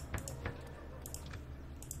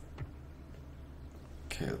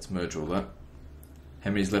 Okay, let's merge all that.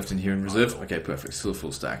 How many's left in here in reserve? Okay, perfect. Still a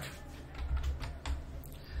full stack.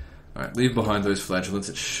 Alright, leave behind those flagellants.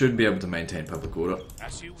 It should be able to maintain public order.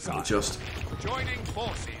 Just. Joining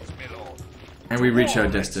forces, my lord. And we reach our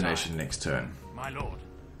destination next turn. My lord.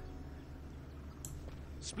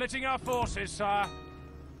 Splitting our forces, sire.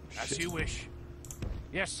 As Shit. you wish.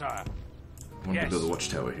 Yes, sire. I want to build a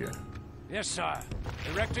watchtower here. Yes, sire.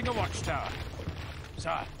 Erecting a watchtower.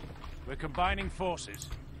 Sire, we're combining forces.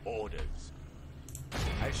 Orders.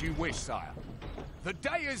 As you wish, sire. The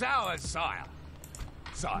day is ours, sire.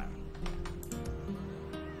 Sire.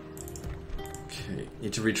 Okay,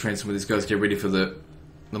 need to retrain some of these guys, get ready for the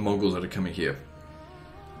Mongols that are coming here.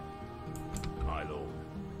 My lord.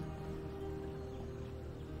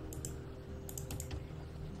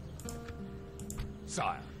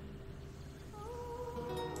 Sire.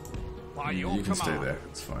 By your You can command, stay there,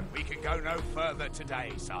 it's fine. we can go no further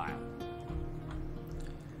today, sire.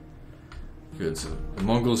 Good, so the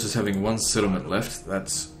Mongols just having one settlement left,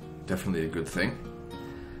 that's definitely a good thing.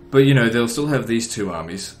 But you know, they'll still have these two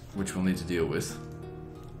armies, which we'll need to deal with.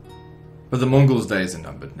 But the Mongols' days are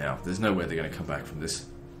numbered now. There's no way they're going to come back from this.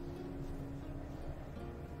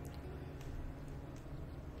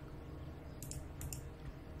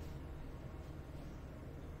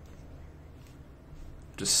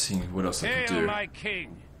 Just seeing what else I Hail, can do. my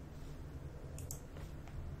king.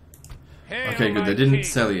 Hail, Okay, good. my They didn't king.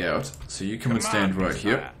 sally out, so you come and stand Command me, right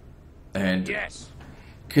here sire. and Yes.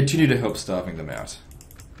 continue to help starving them out.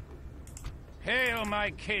 Hail,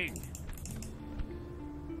 my king.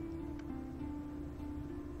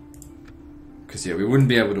 Because yeah, we wouldn't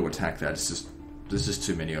be able to attack that. It's just there's just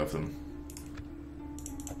too many of them.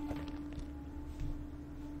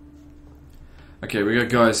 Okay, we got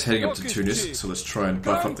guys heading up to Tunis, so let's try and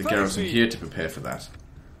buff up the garrison here to prepare for that.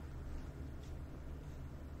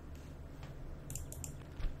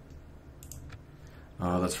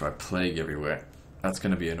 Oh, that's right, plague everywhere. That's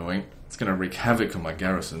going to be annoying. It's going to wreak havoc on my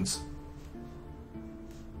garrisons.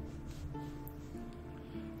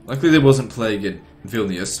 Luckily there wasn't plague at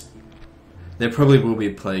Vilnius. There probably will be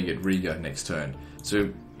a plague at Riga next turn.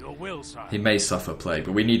 So Your will, sire. he may suffer plague,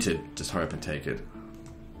 but we need to just hurry up and take it.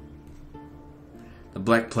 The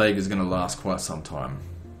Black Plague is going to last quite some time.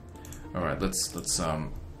 Alright, let's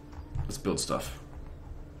build stuff.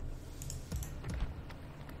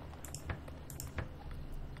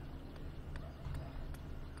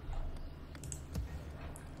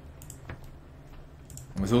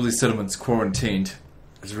 With all these settlements quarantined,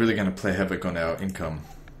 it's really going to play havoc on our income.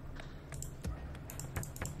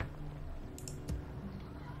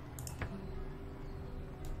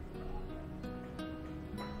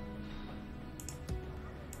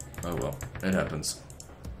 Oh well, it happens.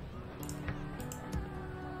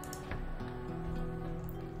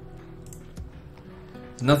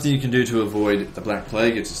 There's nothing you can do to avoid the Black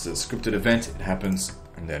Plague, it's just a scripted event, it happens,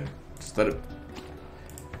 and then just let it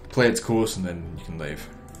play its course and then you can leave.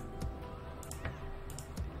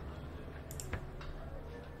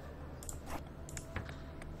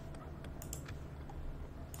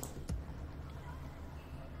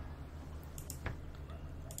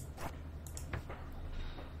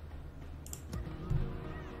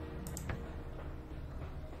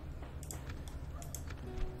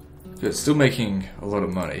 So it's still making a lot of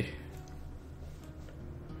money.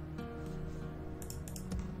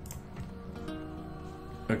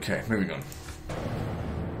 Okay, moving on.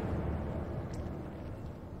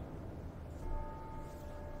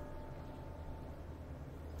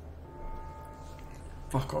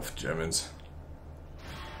 Fuck off, Germans.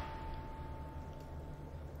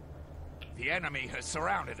 The enemy has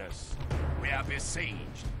surrounded us. We are besieged.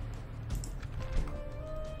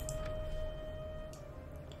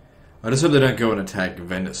 I just hope they don't go and attack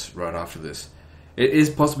Venice right after this. It is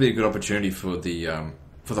possibly a good opportunity for the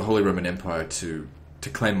Holy Roman Empire to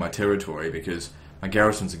claim my territory, because my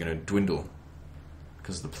garrisons are going to dwindle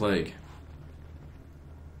because of the plague.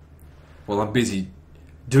 Well, I'm busy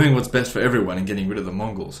doing what's best for everyone and getting rid of the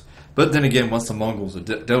Mongols. But then again, once the Mongols are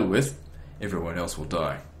dealt with, everyone else will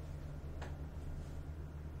die.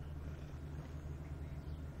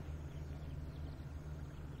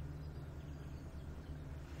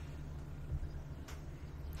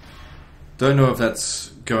 Don't know if that's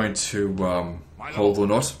going to hold or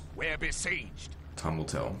not. We're besieged. Time will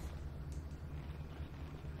tell.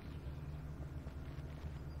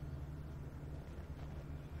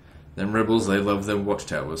 Them rebels, they love them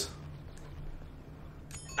watchtowers.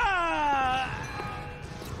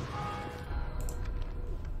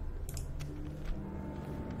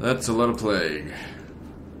 That's a lot of plague.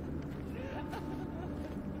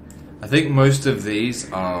 I think most of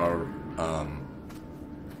these are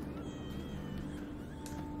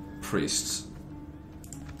priests.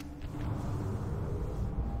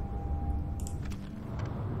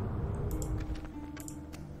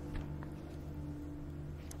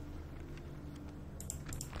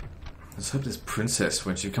 Let's hope this princess,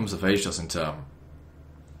 when she comes of age, doesn't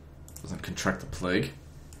contract the plague,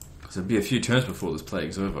 because it'll be a few turns before this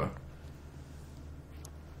plague's over.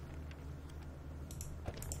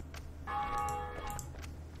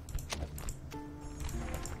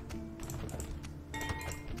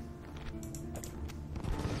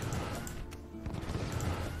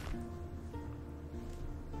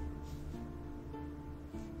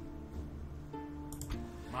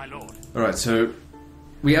 My lord. Alright, so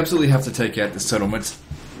we absolutely have to take out the settlement.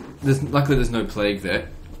 Luckily there's no plague there.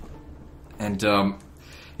 And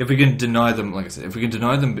if we can deny them, like I said, if we can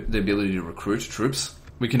deny them the ability to recruit troops,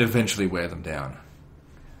 we can eventually wear them down.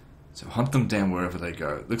 So hunt them down wherever they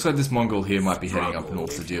go. Looks like this Mongol here might be heading up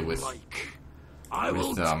north to deal with... I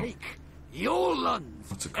will take your lands.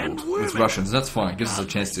 What's it called? With Russians. That's fine. Gives us a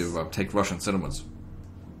chance to take Russian settlements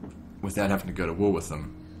without having to go to war with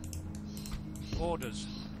them. Orders.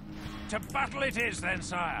 To battle it is, then,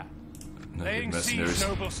 sire. No good Laying siege, mercenaries.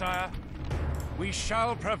 noble sire. We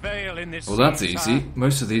shall prevail in this. Well, that's siege, easy. sire.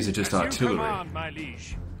 Most of these are just As you artillery. command, my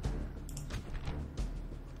liege.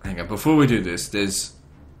 Hang on, before we do this, there's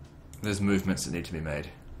movements that need to be made.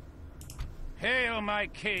 Hail, my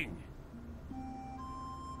king.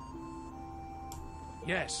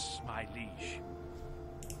 Yes, my liege.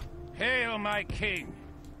 Hail, my king.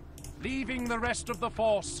 Leaving the rest of the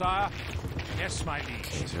force, sire. Yes, my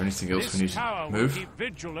liege. Is there anything else This we need tower to will move? keep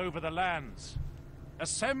vigil over the lands,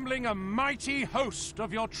 assembling a mighty host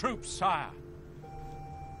of your troops, sire.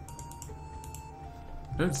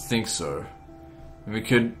 I don't think so. We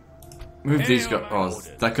could move these guys. Oh,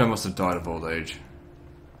 that guy must have died of old age.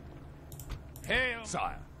 Hail,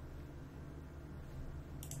 Sire.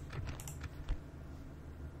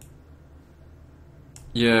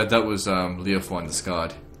 Yeah, that was Leofold the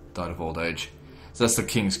Scarred. Died of old age. So that's the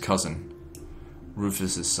king's cousin.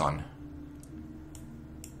 Rufus's son.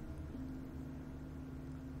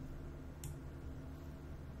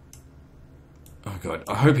 Oh god,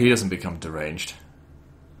 I hope he doesn't become deranged.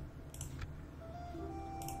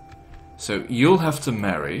 So you'll have to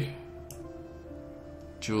marry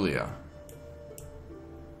Julia.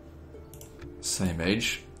 Same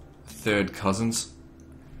age. Third cousins.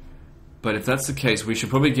 But if that's the case, we should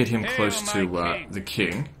probably get him close to the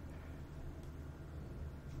king.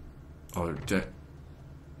 Oh,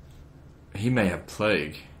 he may have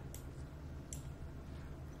plague.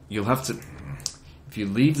 You'll have to... If you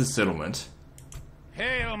leave the settlement...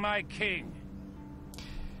 Hail, my king!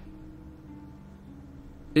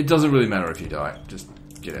 It doesn't really matter if you die. Just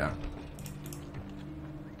get out.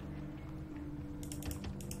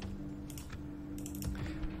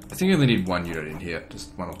 I think I only need one unit in here.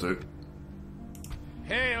 Just one or two.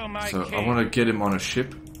 Hail, my So king! I want to get him on a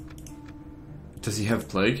ship. Does he have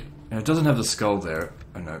plague? No, it doesn't have the skull there.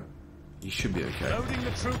 Oh no. He should be okay. Loading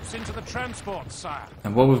the troops into the transport, sire.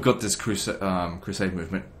 And while we've got this crusade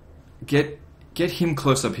movement, get him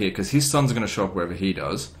close up here, because his sons are going to show up wherever he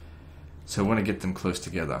does. So I want to get them close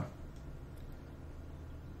together.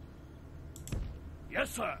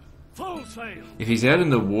 Yes, sir. Full sail. If he's out in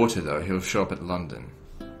the water, though, he'll show up at London.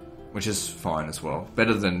 Which is fine as well.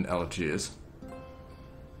 Better than Algiers.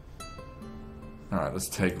 Alright, let's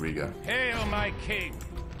take Riga. Hail, my king!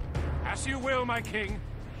 As you will, my king.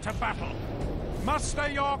 To battle. Muster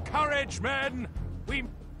your courage, men! We...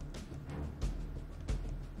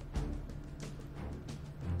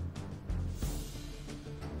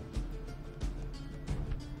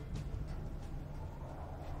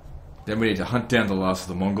 Then we need to hunt down the last of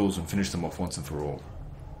the Mongols and finish them off once and for all.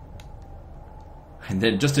 And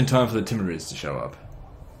then just in time for the Timurids to show up.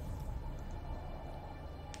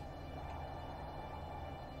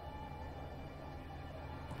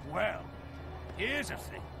 Well, here's a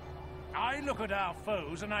thing. I look at our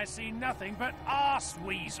foes and I see nothing but arse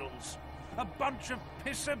weasels. A bunch of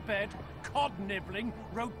piss-a-bed, cod-nibbling,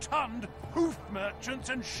 rotund, hoof merchants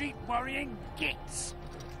and sheep-worrying gits.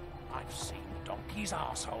 I've seen donkeys'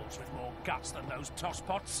 arseholes with more guts than those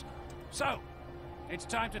tosspots. So, it's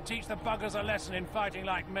time to teach the buggers a lesson in fighting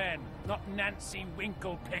like men, not Nancy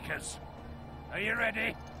Winkle pickers. Are you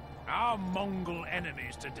ready? Our Mongol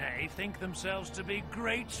enemies today think themselves to be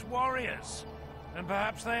great warriors. And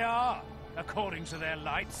perhaps they are, according to their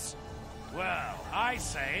lights. Well, I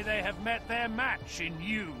say they have met their match in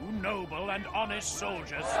you, noble and honest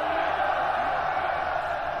soldiers.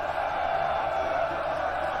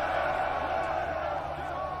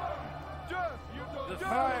 The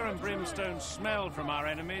fire and brimstone smell from our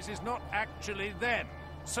enemies is not actually them,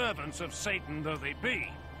 servants of Satan though they be.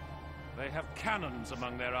 They have cannons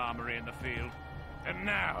among their armory in the field. And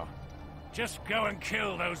now, just go and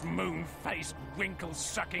kill those moon-faced,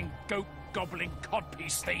 winkle-sucking, goat-gobbling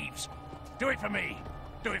codpiece thieves. Do it for me.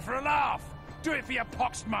 Do it for a laugh. Do it for your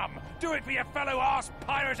poxed mum. Do it for your fellow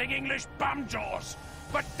arse-pirating English bumjaws.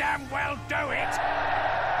 But damn well do it!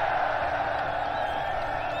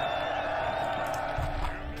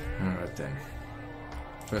 Alright then.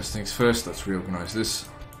 First things first, let's reorganize this.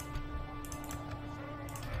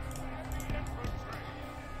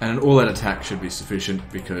 And an all-out attack should be sufficient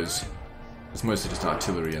because it's mostly just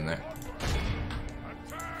artillery in there.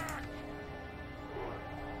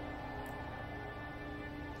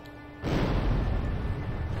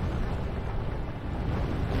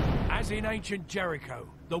 As in ancient Jericho,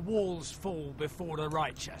 the walls fall before the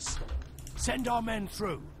righteous. Send our men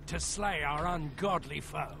through to slay our ungodly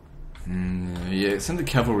foe. Yeah, send the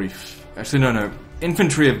cavalry. Actually, no.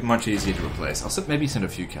 Infantry are much easier to replace. I'll maybe send a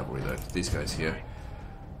few cavalry though. These guys here.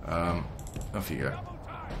 Off you go.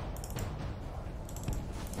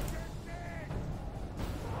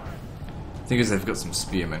 Thing is, they've got some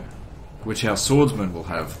spearmen, which our swordsmen will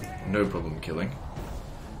have no problem killing.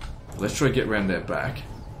 Let's try to get round their back.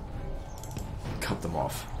 Cut them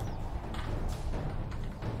off.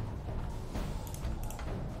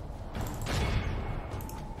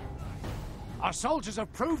 Our soldiers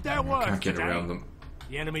have proved their worth. Can't get today. around them.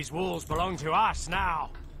 The enemy's walls belong to us now.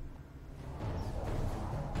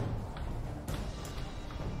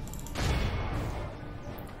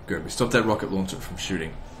 Good, we stopped that rocket launcher from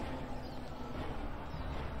shooting.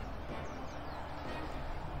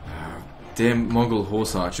 Damn Mongol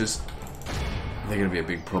horse archers. They're going to be a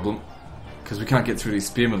big problem. Because we can't get through these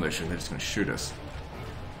spear militia, they're just going to shoot us.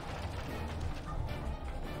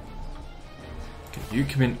 Okay, you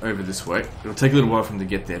come in over this way. It'll take a little while for them to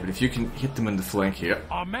get there, but if you can hit them in the flank here,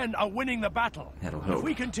 Our men are winning the battle. that'll help. If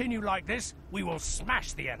we continue like this, we will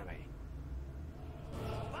smash the enemy.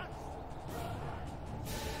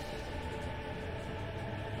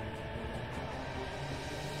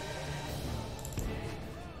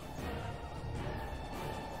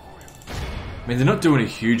 I mean, they're not doing a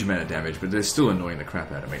huge amount of damage, but they're still annoying the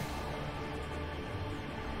crap out of me.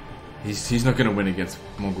 He's not going to win against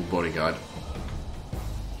Mongol Bodyguard.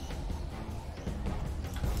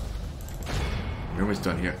 We're almost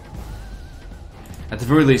done here. At the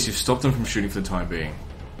very least, you've stopped them from shooting for the time being.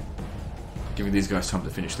 Giving these guys time to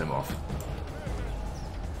finish them off.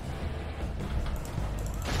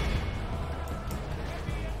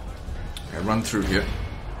 Okay, run through here.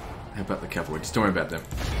 How about the cavalry? Just don't worry about them.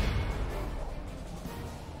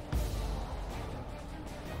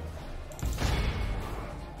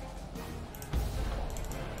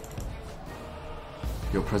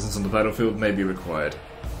 Your presence on the battlefield may be required.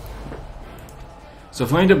 So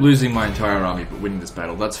if I end up losing my entire army but winning this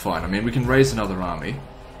battle, that's fine. I mean, we can raise another army,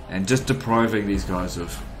 and just depriving these guys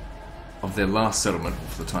of their last settlement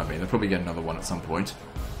for the time being. They'll probably get another one at some point.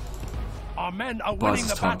 Our men are Buys winning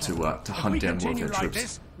us the time battle. to hunt down more of their If we continue like troops.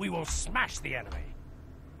 this, we will smash the enemy.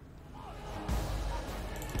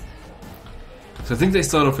 So I think they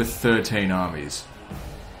start off with 13 armies.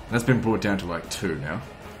 And that's been brought down to like 2 now.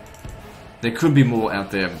 There could be more out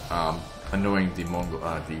there annoying the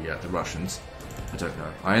the Russians. I don't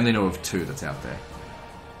know. I only know of 2 that's out there.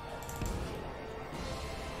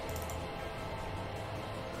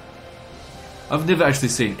 I've never actually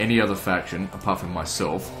seen any other faction, apart from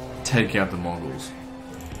myself, take out the Mongols.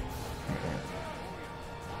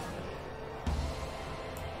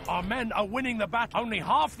 Our men are winning the battle. Only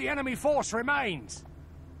half the enemy force remains.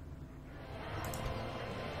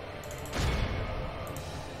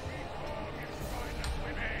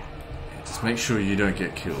 Just make sure you don't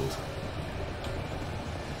get killed.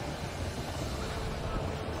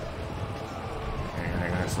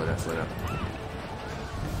 Hang on, slow down, slow down.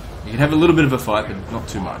 You can have a little bit of a fight, but not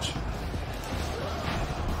too much.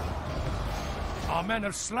 Our men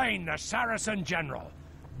have slain the Saracen general.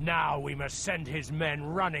 Now we must send his men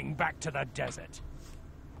running back to the desert.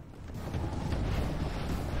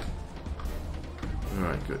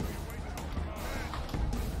 Alright, good.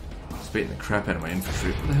 Just beating the crap out of my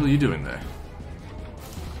infantry. What the hell are you doing there?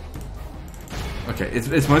 Okay,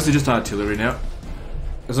 it's mostly just artillery now.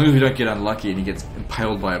 As long as we don't get unlucky and he gets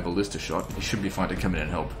impaled by a ballista shot, he should be fine to come in and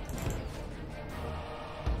help.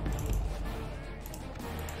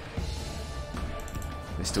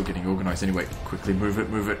 They're still getting organised anyway. Quickly move it,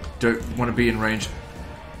 move it. Don't want to be in range.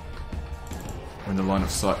 Or in the line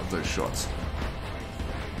of sight of those shots.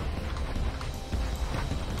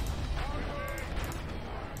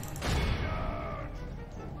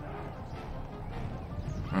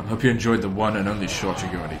 I hope you enjoyed the one and only shot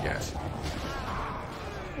you're going to get.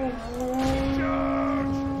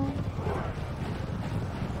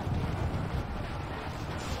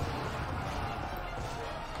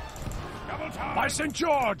 By St.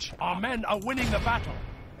 George! Our men are winning the battle.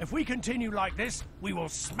 If we continue like this, we will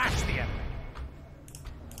smash the enemy.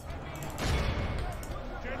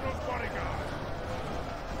 General's bodyguard.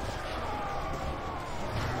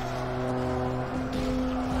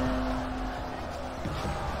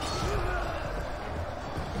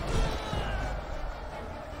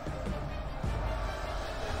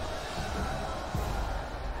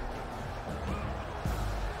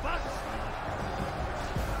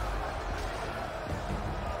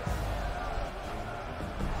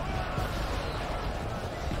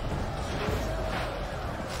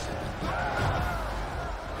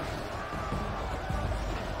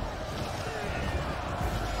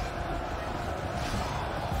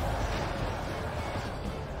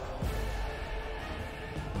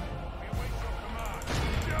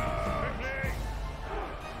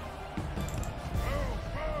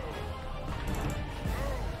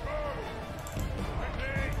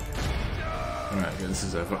 Alright, yeah, this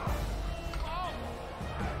is over.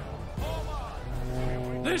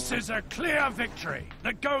 This is a clear victory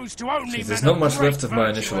that goes to only men There's not of much great left of my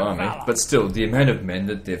virtue initial and army, valor. but still, the amount of men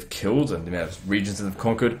that they've killed and the amount of regions that they've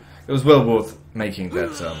conquered, it was well worth making that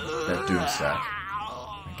doom sack,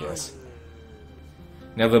 I guess.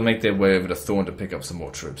 Now they'll make their way over to Thorn to pick up some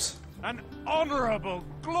more troops. An honourable,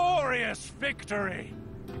 glorious victory!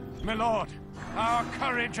 My lord, our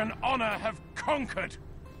courage and honour have conquered.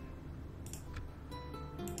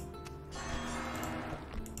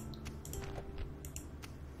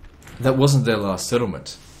 That wasn't their last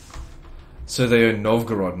settlement. So they own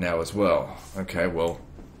Novgorod now as well. Okay, well,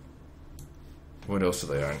 what else do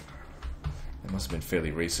they own? Must have been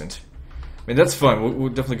fairly recent. I mean, that's fine. We'll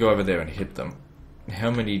definitely go over there and hit them. How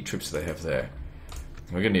many troops do they have there?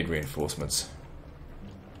 We're going to need reinforcements.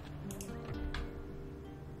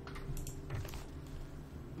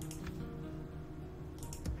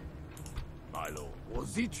 My lord.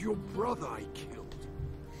 Was it your brother I killed?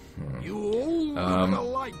 You all look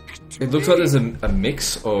alike to It looks me. like there's a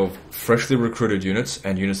mix of freshly recruited units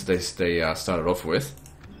and units that they started off with.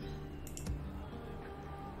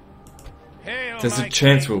 Hail, There's my a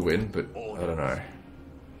chance king. we'll win, but I don't know.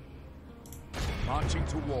 Marching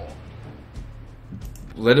to war.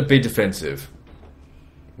 Let it be defensive,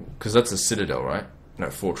 because that's a citadel, right? No,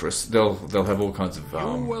 fortress. They'll have all kinds of.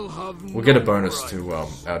 You will have We'll get a no bonus right. to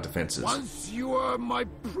our defenses. Once you are my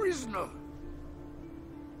prisoner.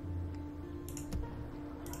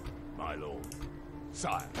 My lord.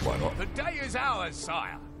 Sire. Why not? The day is ours,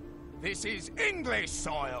 sire. This is English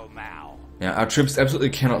soil now. Now our troops absolutely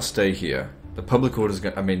cannot stay here. The public order is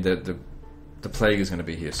going. I mean, the plague is going to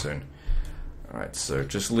be here soon. All right, so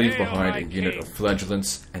just leave Hail, behind my a unit king. of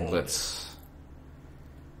flagellants and let's.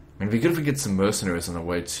 I mean, it'd be good if we get some mercenaries on the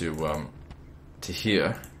way to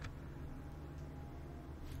here.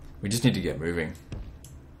 We just need to get moving.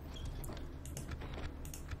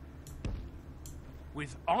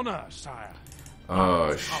 With honor, sire.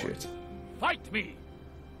 Oh shit. Fight me.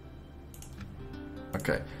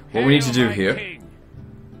 Okay, what we need to Hail, do my here, king.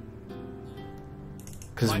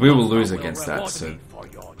 because My we will master lose will against that, reward so me for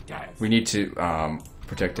your death. we need to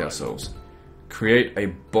protect ourselves. Create a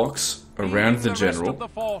box around Lead the rest of general the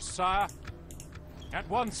force, sire. At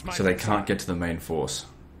once, my so they good can't sire. get to the main force.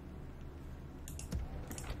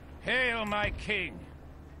 Hail, my king.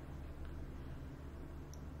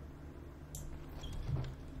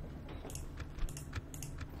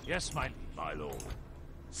 Yes, My lord.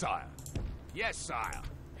 Sire. Yes, sire.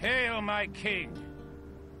 Hail, my king.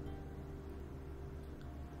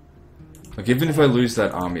 Like, even if I lose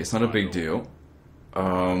that army, it's not a big deal.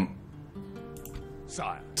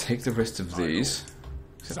 Sire. Take the rest of these,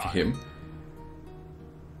 except for him.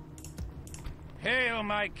 Hail,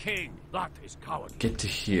 my king. That is cowardly. Get to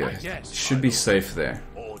here. Yes, Should be safe there.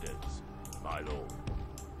 Orders. My lord.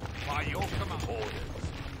 By your command. Orders.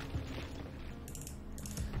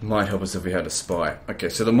 Might help us if we had a spy. Okay,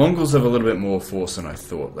 so the Mongols have a little bit more force than I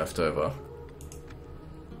thought left over.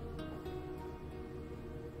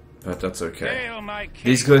 But that's okay. Hail, my king.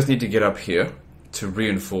 These guys need to get up here to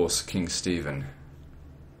reinforce King Stephen.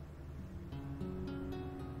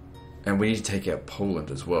 And we need to take out Poland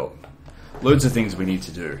as well. Loads of things we need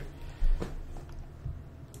to do.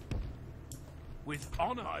 With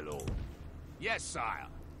honor, My lord. Yes, sire.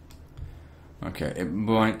 Okay, it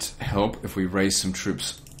might help if we raise some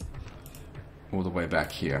troops all the way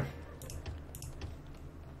back here.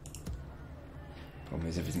 Problem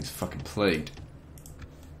is everything's fucking plagued.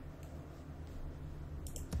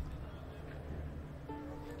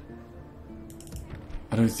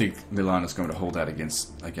 I don't think Milan is going to hold out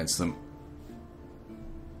against them.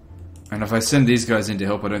 And if I send these guys in to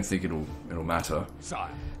help, I don't think it'll matter. Sire.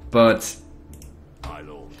 But My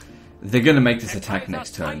lord. they're going to make this attack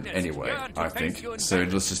next turn anyway, I think. So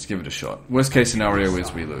let's just give it a shot. Worst case scenario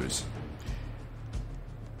is we lose.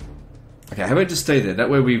 Okay, how about just stay there? That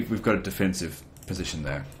way we've got a defensive position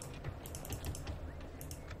there.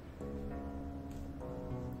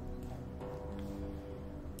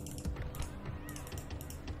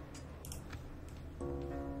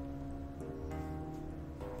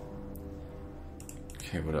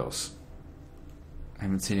 Okay, what else? I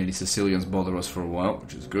haven't seen any Sicilians bother us for a while,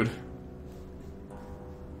 which is good.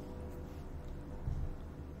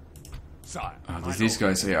 Sire. There's these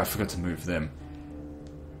guys here. I forgot to move them.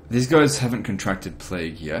 These guys haven't contracted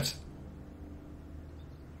plague yet.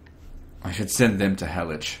 I should send them to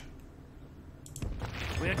Halych.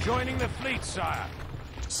 we are joining the fleet, sire.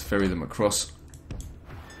 Just ferry them across.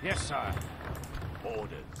 Yes, sire.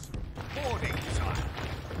 Orders. Boarding, sire.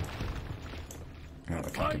 Oh, I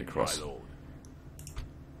can't get across. My lord.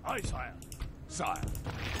 Aye, sire. Sire.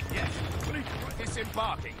 Yes. Fleet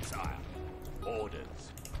disembarking, sire.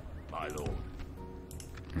 Orders. My lord.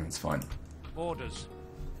 That's fine. Orders.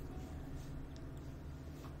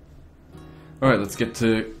 Alright, let's get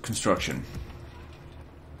to construction.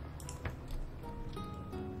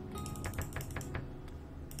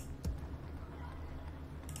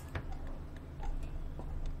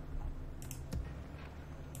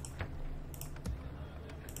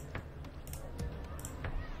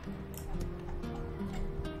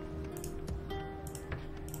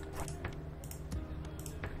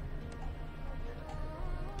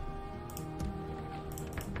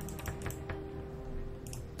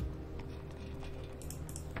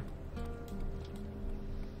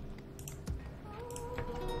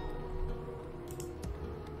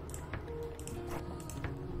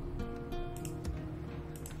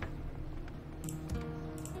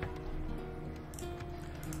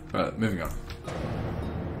 Right, moving on.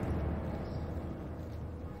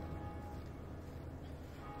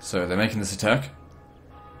 So they're making this attack.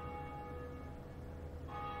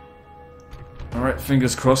 Alright,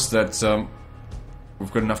 fingers crossed that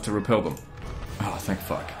we've got enough to repel them. Oh, thank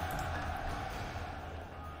fuck.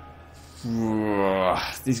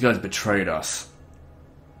 These guys betrayed us.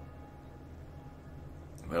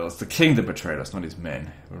 Well, it's the king that betrayed us, not his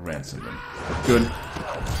men. We ransomed them. Good.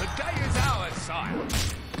 The day is ours, sire.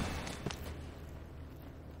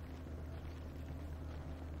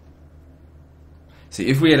 See,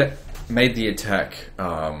 if we had made the attack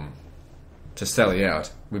to sally out,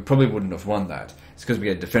 we probably wouldn't have won that. It's because we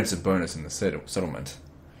had defensive bonus in the settlement.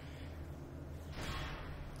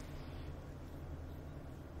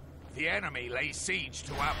 The enemy lays siege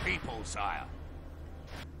to our people, sire.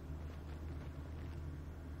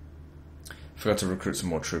 Forgot to recruit some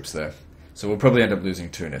more troops there. So we'll probably end up losing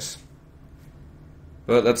Tunis.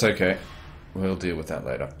 But that's okay. We'll deal with that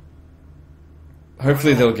later.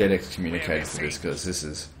 Hopefully they'll get excommunicated for this, because this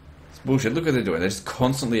is... It's bullshit. Look what they're doing. They're just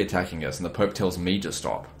constantly attacking us, and the Pope tells me to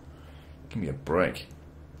stop. Give me a break.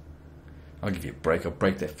 I'll give you a break. I'll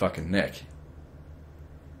break their fucking neck.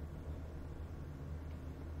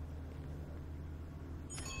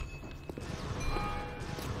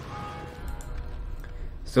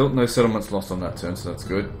 Still, no settlements lost on that turn, so that's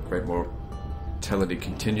good. Great mortality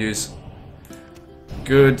continues.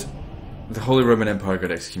 Good. The Holy Roman Empire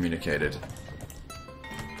got excommunicated.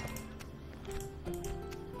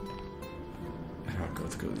 Oh god,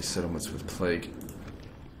 look at these settlements with plague.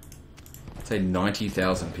 I'd say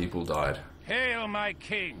 90,000 people died. Hail, my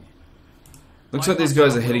king! Looks like these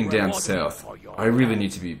guys are heading down south. I really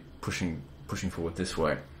need to be pushing forward this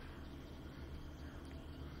way.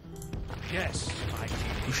 Yes, my king.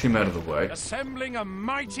 Push him out of the way. Assembling a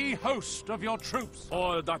mighty host of your troops.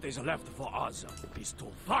 All that is left for us is to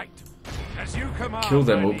fight. As you command. Kill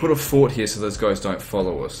them. my We'll put a fort here so those guys don't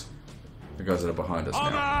follow us. The guys that are behind us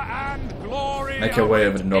honor now. and glory. Make our way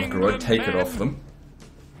over to England Novgorod, take it men. off them.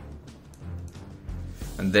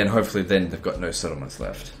 And then hopefully then they've got no settlements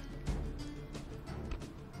left.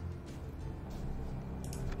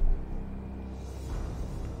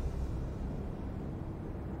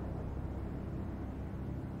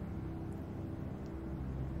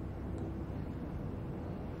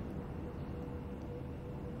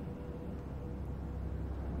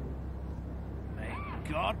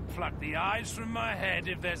 God pluck the eyes from my head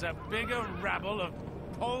if there's a bigger rabble of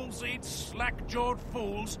palsied, slack-jawed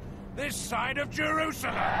fools this side of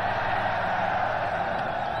Jerusalem.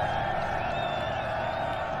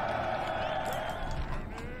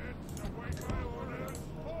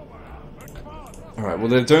 Alright, well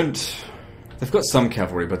they've got some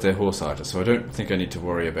cavalry, but they're horse archers, so I don't think I need to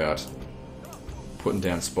worry about putting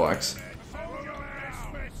down spikes.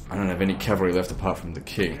 I don't have any cavalry left apart from the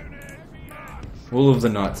king. All of the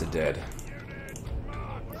knights are dead.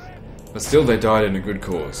 But still they died in a good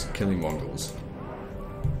cause, killing Mongols.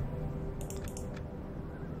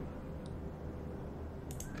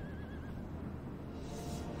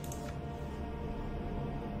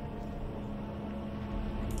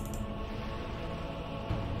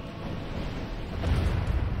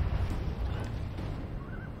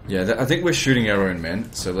 Yeah, I think we're shooting our own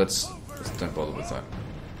men, so let's don't bother with that.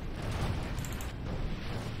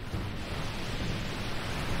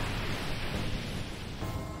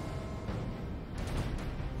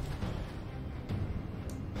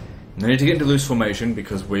 They need to get into loose formation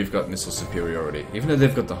because we've got missile superiority, even though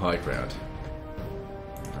they've got the high ground.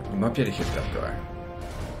 We might be able to hit that guy.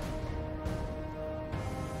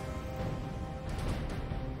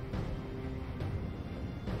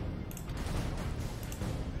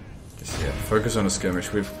 Just, yeah, focus on a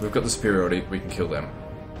skirmish. We've got the superiority, we can kill them.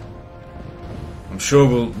 I'm sure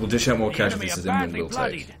we'll dish out more The casualties enemy than are them badly will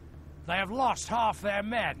bloodied. take. They have lost half their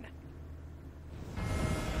men.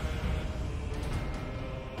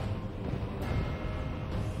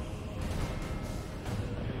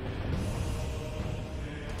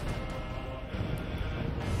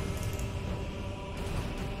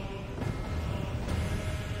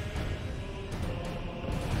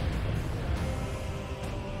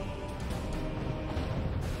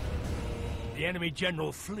 The enemy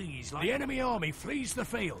general flees like... The enemy army flees the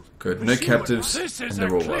field. Good, no captives, This and is they're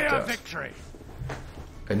a all clear wiped out. victory.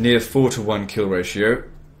 A near 4-to-1 kill ratio,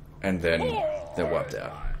 and then they're wiped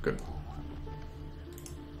out. Good.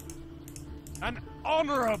 An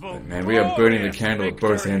honorable. Man, we are burning the glorious candle at victory.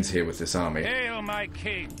 both ends here with this army. Hail, my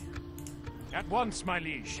king. At once, my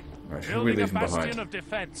liege. Right, who are we Building a leaving bastion behind? of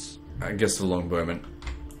defense. I guess the longbowmen.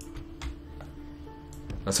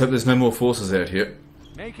 Let's hope there's no more forces out here.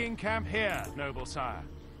 Making camp here, noble sire.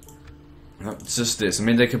 No, it's just this. I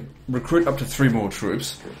mean, they could recruit up to 3 more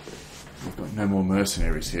troops. We've got no more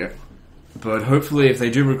mercenaries here. But hopefully, if they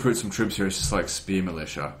do recruit some troops here, it's just like spear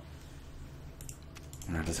militia.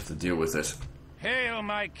 And I just have to deal with it. Hail,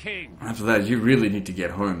 my king! After that, you really need to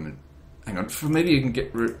get home. And, hang on, maybe you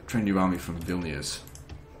can train your army from Vilnius.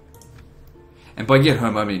 And by get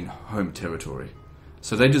home, I mean home territory.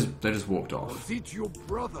 So they just walked off. Was it your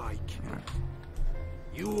brother I killed? Right.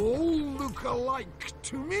 You all look alike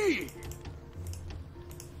to me.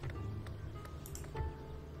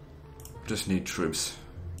 Just need troops.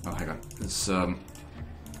 Oh, hang on. There's some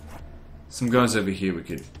guys over here we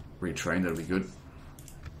could retrain. That'll be good.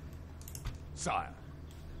 Sire.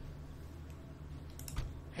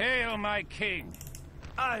 Hail, my king!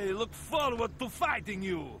 I look forward to fighting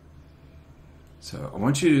you. So I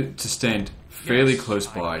want you to stand fairly Yes, close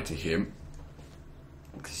by to him,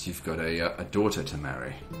 because you've got a daughter to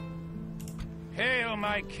marry. Hail,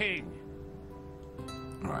 my king!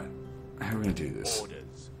 All right. How are we gonna do this?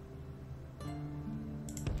 Orders.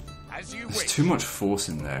 As you There's wish. too much force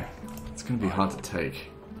in there. It's gonna be hard to take.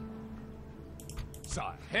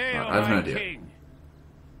 Sire. Hail, I have an my idea. king!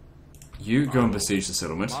 You go and besiege the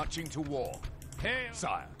settlement. Marching to war. Hail,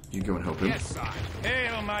 Sire. You go and help him. Yes, sire.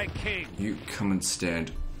 hail, my king! You come and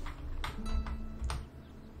stand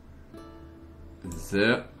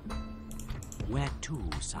there. Where to,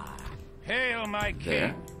 sire? Hail, my There.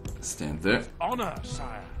 king! Stand there. Honor,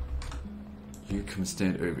 sire! You come and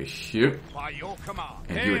stand over here, By your command.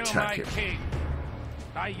 and Hail, you my attack him. king!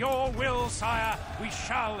 By your will, sire, we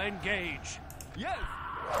shall engage. Yes.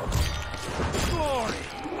 Glory!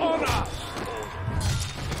 Honor!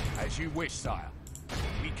 As you wish, sire.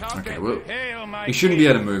 We can't Okay, get well, there. Hail, my he shouldn't king! be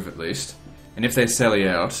able to move at least. And if they sally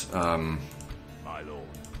out, My lord.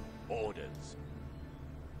 Orders.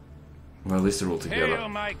 well, at least they're all Hail, together.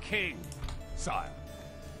 my king! Sire.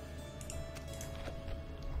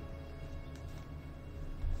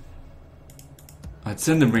 I'd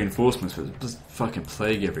send them reinforcements, but there's just fucking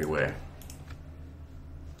plague everywhere.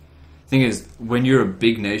 Thing is, when you're a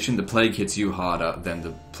big nation, the plague hits you harder than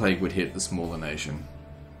the plague would hit the smaller nation.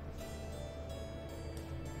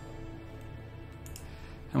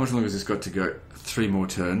 How much longer has this got to go? 3 more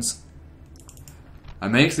turns. I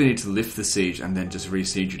may actually need to lift the siege and then just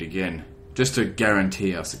re-siege it again, just to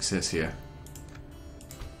guarantee our success here.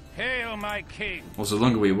 Hail, my king! Also, the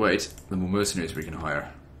longer we wait, the more mercenaries we can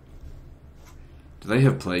hire. Do they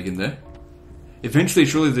have plague in there? Eventually,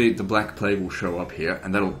 surely the Black Plague will show up here,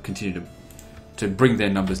 and that'll continue to bring their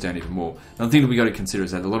numbers down even more. Another thing that we got to consider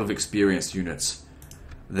is that a lot of experienced units,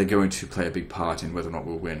 they're going to play a big part in whether or not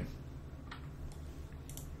we'll win.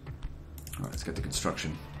 Alright, let's get to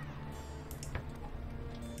construction.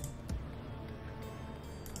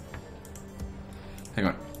 Hang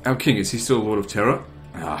on, our king, is he still Lord of Terror?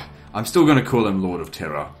 Ah, I'm still going to call him Lord of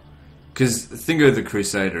Terror. Because Thingo the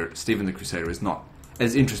Crusader, Stephen the Crusader, is not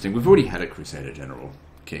as interesting. We've already had a Crusader General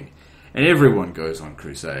King. And everyone goes on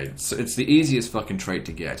crusade. So it's the easiest fucking trait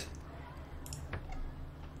to get.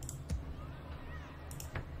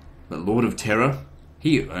 But Lord of Terror?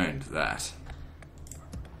 He earned that.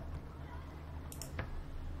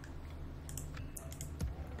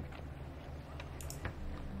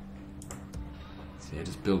 So yeah,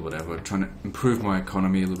 just build whatever. Trying to improve my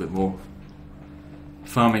economy a little bit more.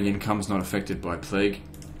 Farming income's not affected by plague.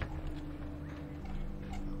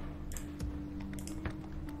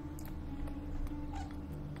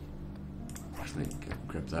 Actually,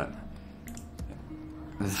 grab that.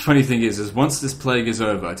 The funny thing is once this plague is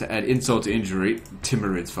over, to add insult to injury,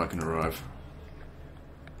 Timurids fucking arrive.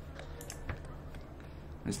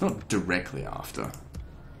 It's not directly after.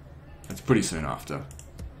 It's pretty soon after.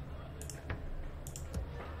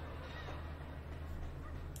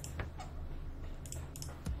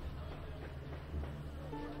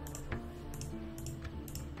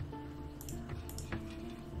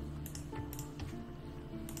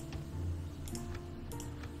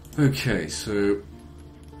 Okay, so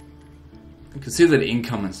I can see that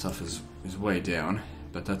income and stuff is way down,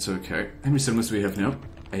 but that's okay. How many settlements do we have now?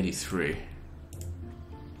 83.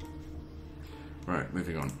 Right,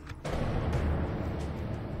 moving on.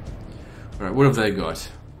 Alright, what have they got?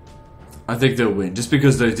 I think they'll win. Just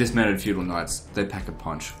because those dismounted feudal knights, they pack a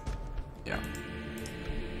punch. Yeah.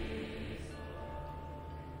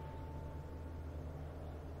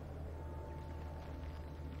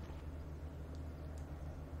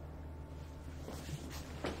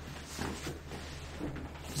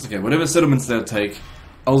 Okay, whatever settlements they'll take,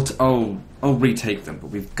 I'll retake them, but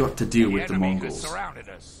we've got to deal with the enemy has Mongols. surrounded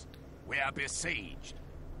us. We are besieged.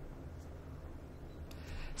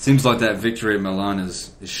 Seems like that victory at Milan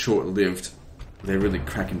is short-lived. they're really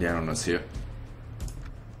cracking down on us here.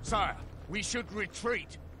 Sire, we should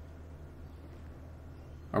retreat.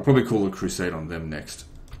 I'll probably call a crusade on them next.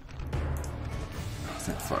 Oh,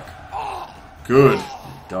 thank fuck. Good.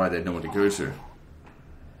 Die, they had nowhere to go to.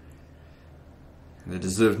 And they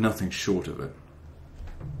deserve nothing short of it.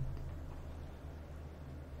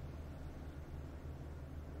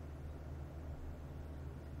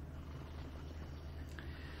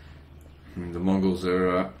 The Mongols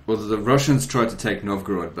are... well, the Russians tried to take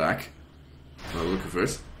Novgorod back, by the look of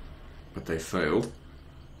it, but they failed.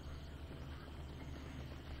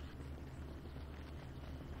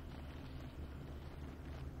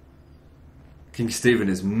 King Stephen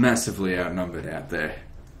is massively outnumbered out there.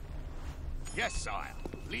 Yes, sire.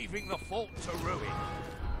 Leaving the fort to ruin.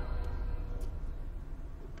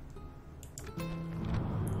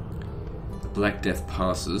 The Black Death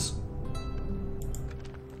passes.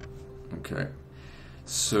 Okay.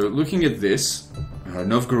 So, looking at this,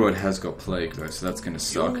 Novgorod has got plague though, so that's going to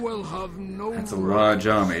suck. You will have no That's a large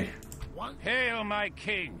army. Hail, my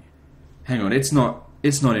king! Hang on, it's not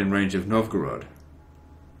in range of Novgorod.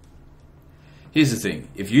 Here's the thing,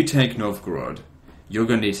 if you take Novgorod, you're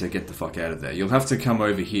going to need to get the fuck out of there. You'll have to come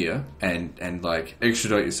over here and like,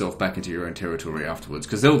 extradite yourself back into your own territory afterwards,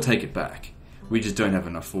 because they'll take it back. We just don't have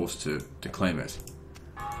enough force to claim it.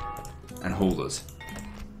 And hold us.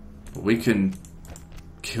 But we can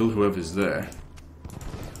kill whoever's there.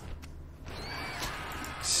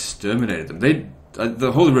 Exterminated them.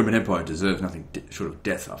 The Holy Roman Empire deserves nothing short of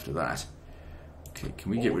death after that. Okay,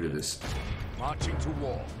 can we get rid of this? Marching to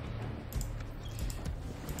war.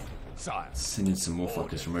 Sire. Send in some more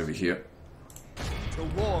fuckers from over here. To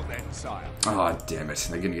war then, sire. Ah, oh, damn it.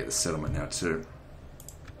 They're gonna get the settlement now too.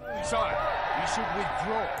 Sire, we should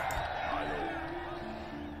withdraw.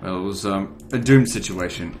 Well, it was a doomed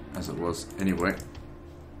situation, as it was, anyway.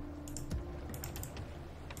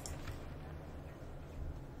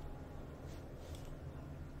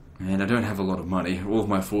 And I don't have a lot of money. All of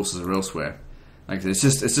my forces are elsewhere. Like, it's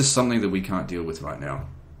just something that we can't deal with right now.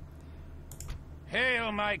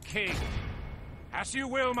 Hail, my king! As you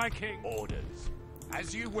will, my king! Orders.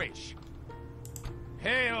 As you wish.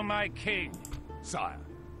 Hail, my king! Sire.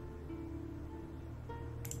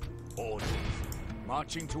 Orders.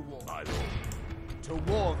 Marching to war, my lord. To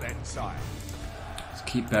war then, sire. Let's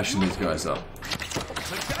keep bashing these guys up.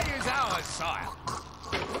 The day is ours, sire.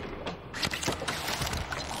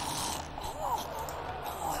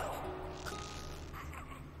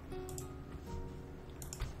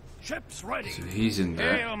 Ships ready! So he's in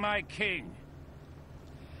there. Hail, my king!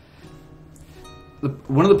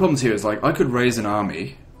 One of the problems here is, like, I could raise an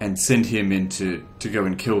army and send him in to go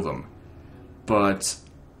and kill them. But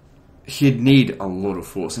he'd need a lot of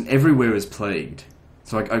force, and everywhere is plagued.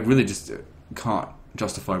 So I really just can't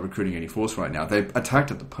justify recruiting any force right now. They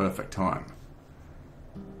attacked at the perfect time.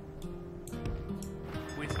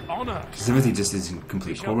 With honor! Because everything just is in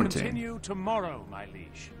complete Shall quarantine. continue tomorrow, my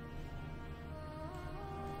liege.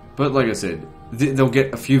 But like I said, they'll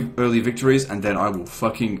get a few early victories, and then I will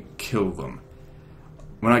fucking kill them.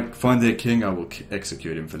 When I find their king, I will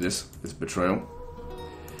execute him for this betrayal.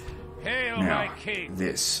 Hail, Now, my king!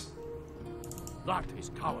 this. That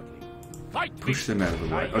is cowardly. Fight Push me. them out of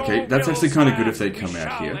the way. By Okay, your that's will, actually kind of good sire, if they we come out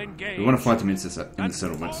shall here. engage. We want to fight them in the And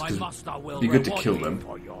settlements, my because master will it'd be good to reward kill me them.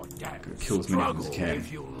 for your death. Kill as many of them as Struggle can.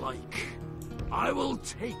 if you like. I will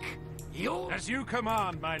take your... As you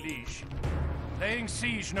command, my liege. Laying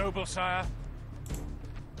siege, noble sire.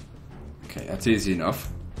 Okay, that's easy enough.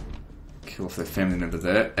 Kill off their family member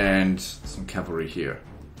there, and some cavalry here.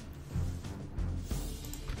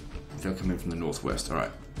 They'll come in from the northwest,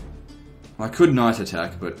 alright. I could night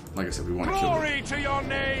attack, but like I said, we want to kill them. Glory to your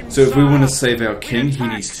name, So if we want to sire. save our king, he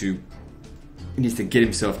attack. needs to get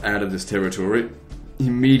himself out of this territory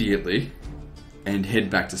immediately and head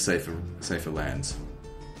back to safer lands.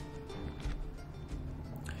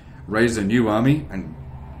 Raise a new army and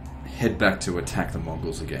head back to attack the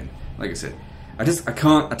Mongols again. Like I said, I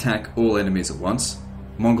can't attack all enemies at once.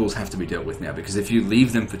 Mongols have to be dealt with now, because if you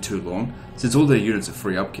leave them for too long, since all their units are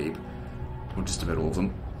free upkeep, or just about all of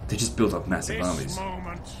them, they just build up massive This armies.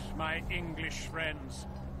 moment, my English friends,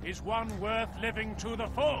 is one worth living to the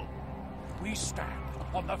full. We stand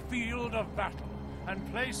on the field of battle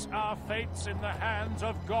and place our fates in the hands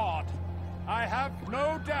of God. I have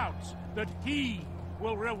no doubt that He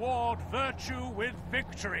will reward virtue with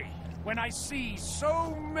victory when I see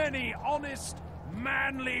so many honest,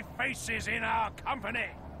 manly faces in our company.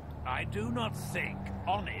 I do not think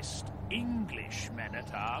honest English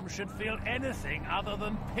men-at-arms should feel anything other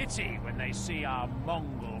than pity when they see our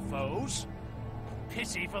Mongol foes.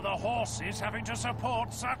 Pity for the horses having to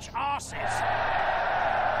support such arses.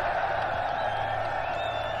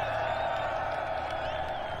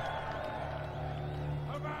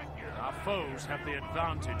 foes have the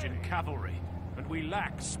advantage in cavalry, and we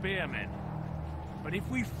lack spearmen. But if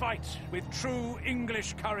we fight with true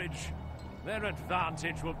English courage, their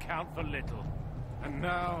advantage will count for little. And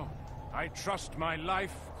now, I trust my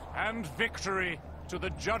life and victory to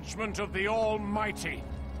the judgment of the Almighty,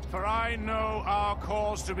 for I know our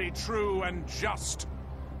cause to be true and just.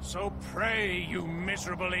 So pray, you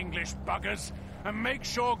miserable English buggers, and make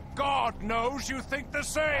sure God knows you think the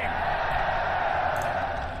same!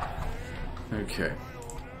 Okay.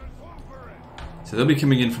 So they'll be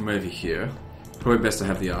coming in from over here. Probably best to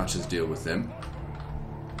have the archers deal with them.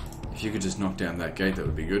 If you could just knock down that gate, that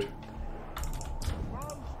would be good.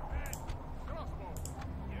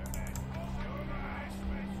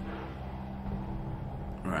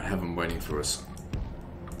 Alright, have them waiting for us.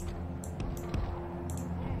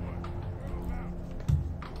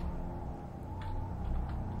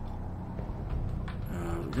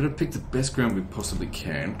 We're going to pick the best ground we possibly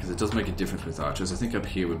can, because it does make a difference with archers. I think up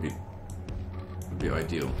here would be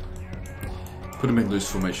ideal. Put them in loose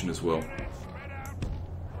formation as well.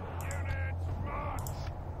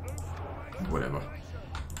 Whatever.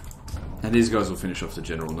 And these guys will finish off the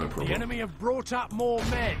general, no problem. The enemy have brought up more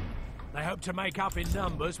men. They hope to make up in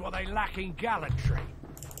numbers what they lack in gallantry.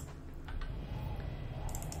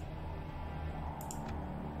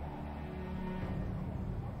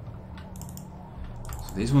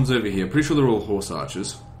 So these ones over here, pretty sure they're all horse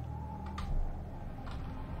archers.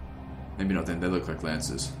 Maybe not then, they look like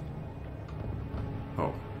lancers.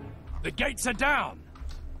 Oh. The gates are down!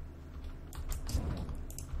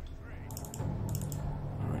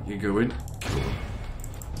 Alright, you go in. Kill them.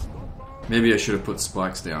 Maybe I should have put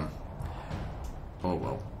spikes down. Oh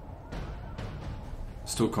well.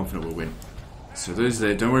 Still confident we'll win. So those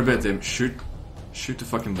there, don't worry about them. Shoot the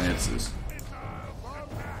fucking lancers.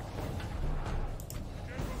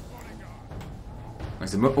 Like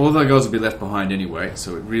I said, all of our guys will be left behind anyway,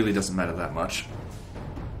 so it really doesn't matter that much.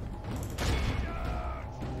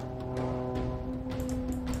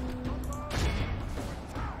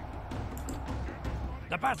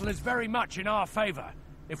 The battle is very much in our favor.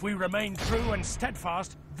 If we remain true and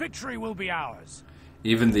steadfast, victory will be ours.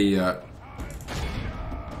 Even the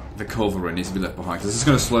cavalry needs to be left behind, because this is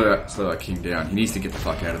going to slow our king down. He needs to get the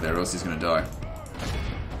fuck out of there, or else he's going to die.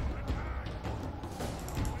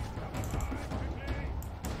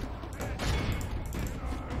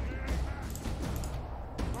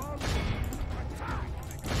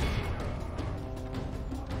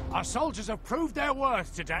 Our soldiers have proved their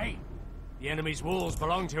worth today. The enemy's walls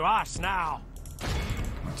belong to us now.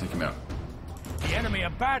 I'll take him out. The enemy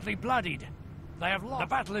are badly bloodied. They have lost. The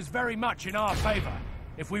battle is very much in our favor.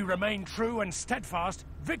 If we remain true and steadfast,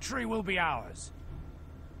 victory will be ours.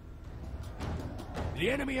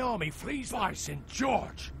 The enemy army flees by St.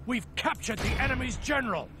 George. We've captured the enemy's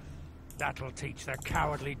general. That'll teach the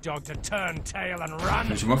cowardly dog to turn tail and run.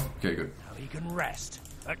 Finish him off? Okay, good. Now he can rest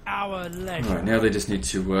at our leisure. Alright, now they just need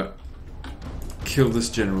to kill this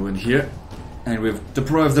general in here, and we've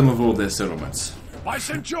deprived them of all their settlements. By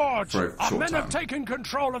St. George, For a our short men time. have taken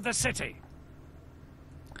control of the city.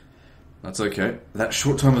 That's okay. That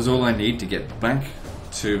short time is all I need to get back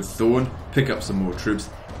to Thorn, pick up some more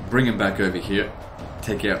troops, bring them back over here,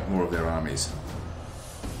 take out more of their armies.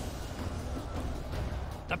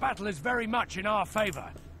 The battle is very much in our favor.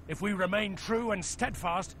 If we remain true and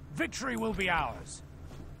steadfast, victory will be ours.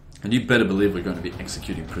 And you better believe we're going to be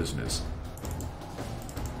executing prisoners.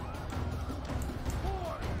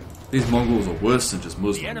 These Mongols are worse than just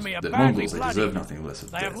Muslims. The enemy are They're badly Mongols, they bloodied. deserve nothing less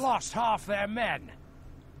of They have death. lost half their men.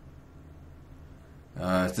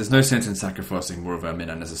 There's no sense in sacrificing more of our men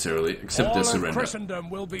unnecessarily, except All their of surrender. Christendom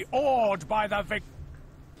will be awed by the victory.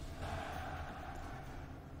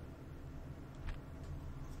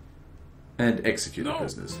 And execute the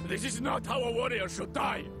prisoners. This is not how a warrior should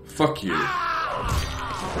die. Fuck you.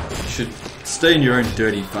 You should stay in your own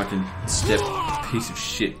dirty fucking step, piece of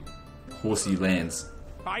shit. Horsey lands.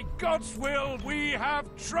 By God's will, we have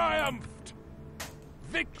triumphed!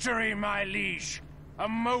 Victory, my liege! A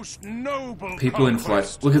most noble People in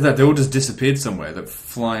conquest. flight. Look at that, they all just disappeared somewhere. They're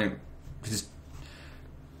flying. Just.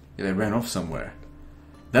 Yeah, they ran off somewhere.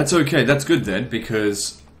 That's okay, that's good then,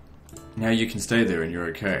 because now you can stay there and you're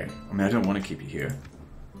okay. I mean, I don't want to keep you here.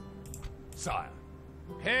 Sire.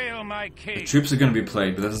 Hail, my king! The troops are going to be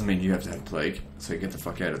plagued, but that doesn't mean you have to have plague. So get the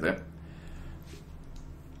fuck out of there.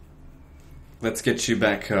 Let's get you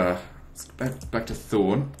back, back to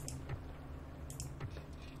Thorn.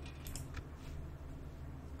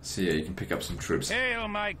 So yeah, you can pick up some troops. Hail,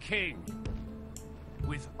 my king!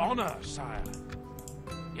 With honor, sire.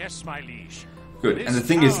 Yes, my liege. Good, and the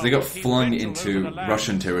thing is, they got flung into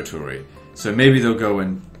Russian territory. So maybe they'll go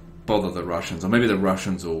and bother the Russians, or maybe the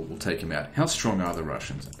Russians will take him out. How strong are the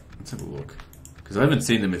Russians? Let's have a look. Because I haven't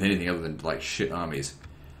seen them with anything other than, like, shit armies.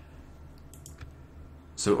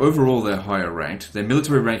 So overall, they're higher ranked. Their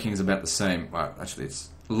military ranking is about the same. Well, actually, it's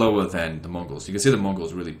lower than the Mongols. You can see the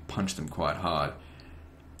Mongols really punch them quite hard.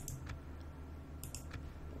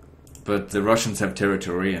 But the Russians have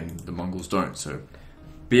territory and the Mongols don't, so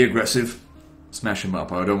be aggressive, smash them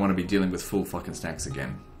up. I don't want to be dealing with full fucking stacks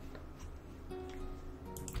again.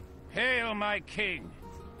 Hail, my king!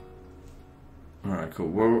 Alright, cool.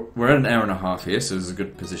 We're at an hour and a half here, so this is a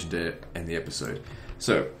good position to end the episode.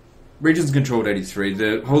 So, regions controlled 83.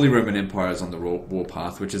 The Holy Roman Empire is on the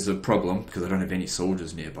warpath, which is a problem, because I don't have any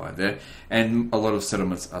soldiers nearby there, and a lot of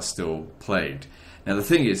settlements are still plagued. Now, the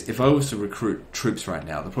thing is, if I was to recruit troops right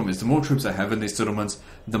now, the problem is the more troops I have in these settlements,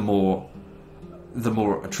 the more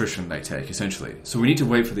attrition they take, essentially. So we need to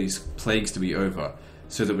wait for these plagues to be over,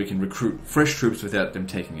 so that we can recruit fresh troops without them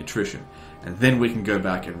taking attrition. And then we can go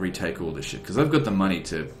back and retake all this shit. Because I've got the money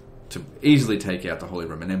to easily take out the Holy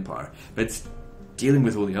Roman Empire. But it's dealing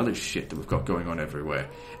with all the other shit that we've got going on everywhere.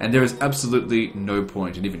 And there is absolutely no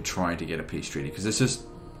point in even trying to get a peace treaty. Because it's just...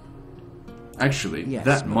 Actually, Yes,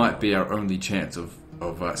 that might be our only chance of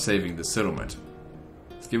saving the settlement.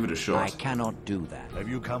 Let's give it a shot. I cannot do that. Have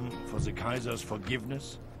you come for the Kaiser's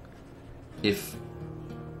forgiveness? If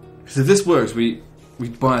this works, we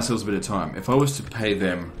buy ourselves a bit of time. If I was to pay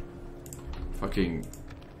them fucking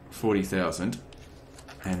 40,000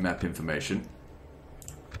 and map information,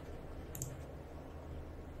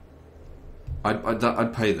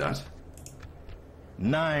 I'd pay that.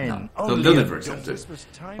 Nine. They'll never accept it.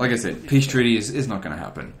 Like I said, peace treaty is not going to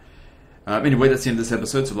happen. Anyway, that's the end of this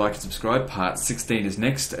episode, so like and subscribe. Part 16 is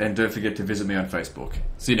next, and don't forget to visit me on Facebook.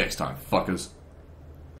 See you next time, fuckers.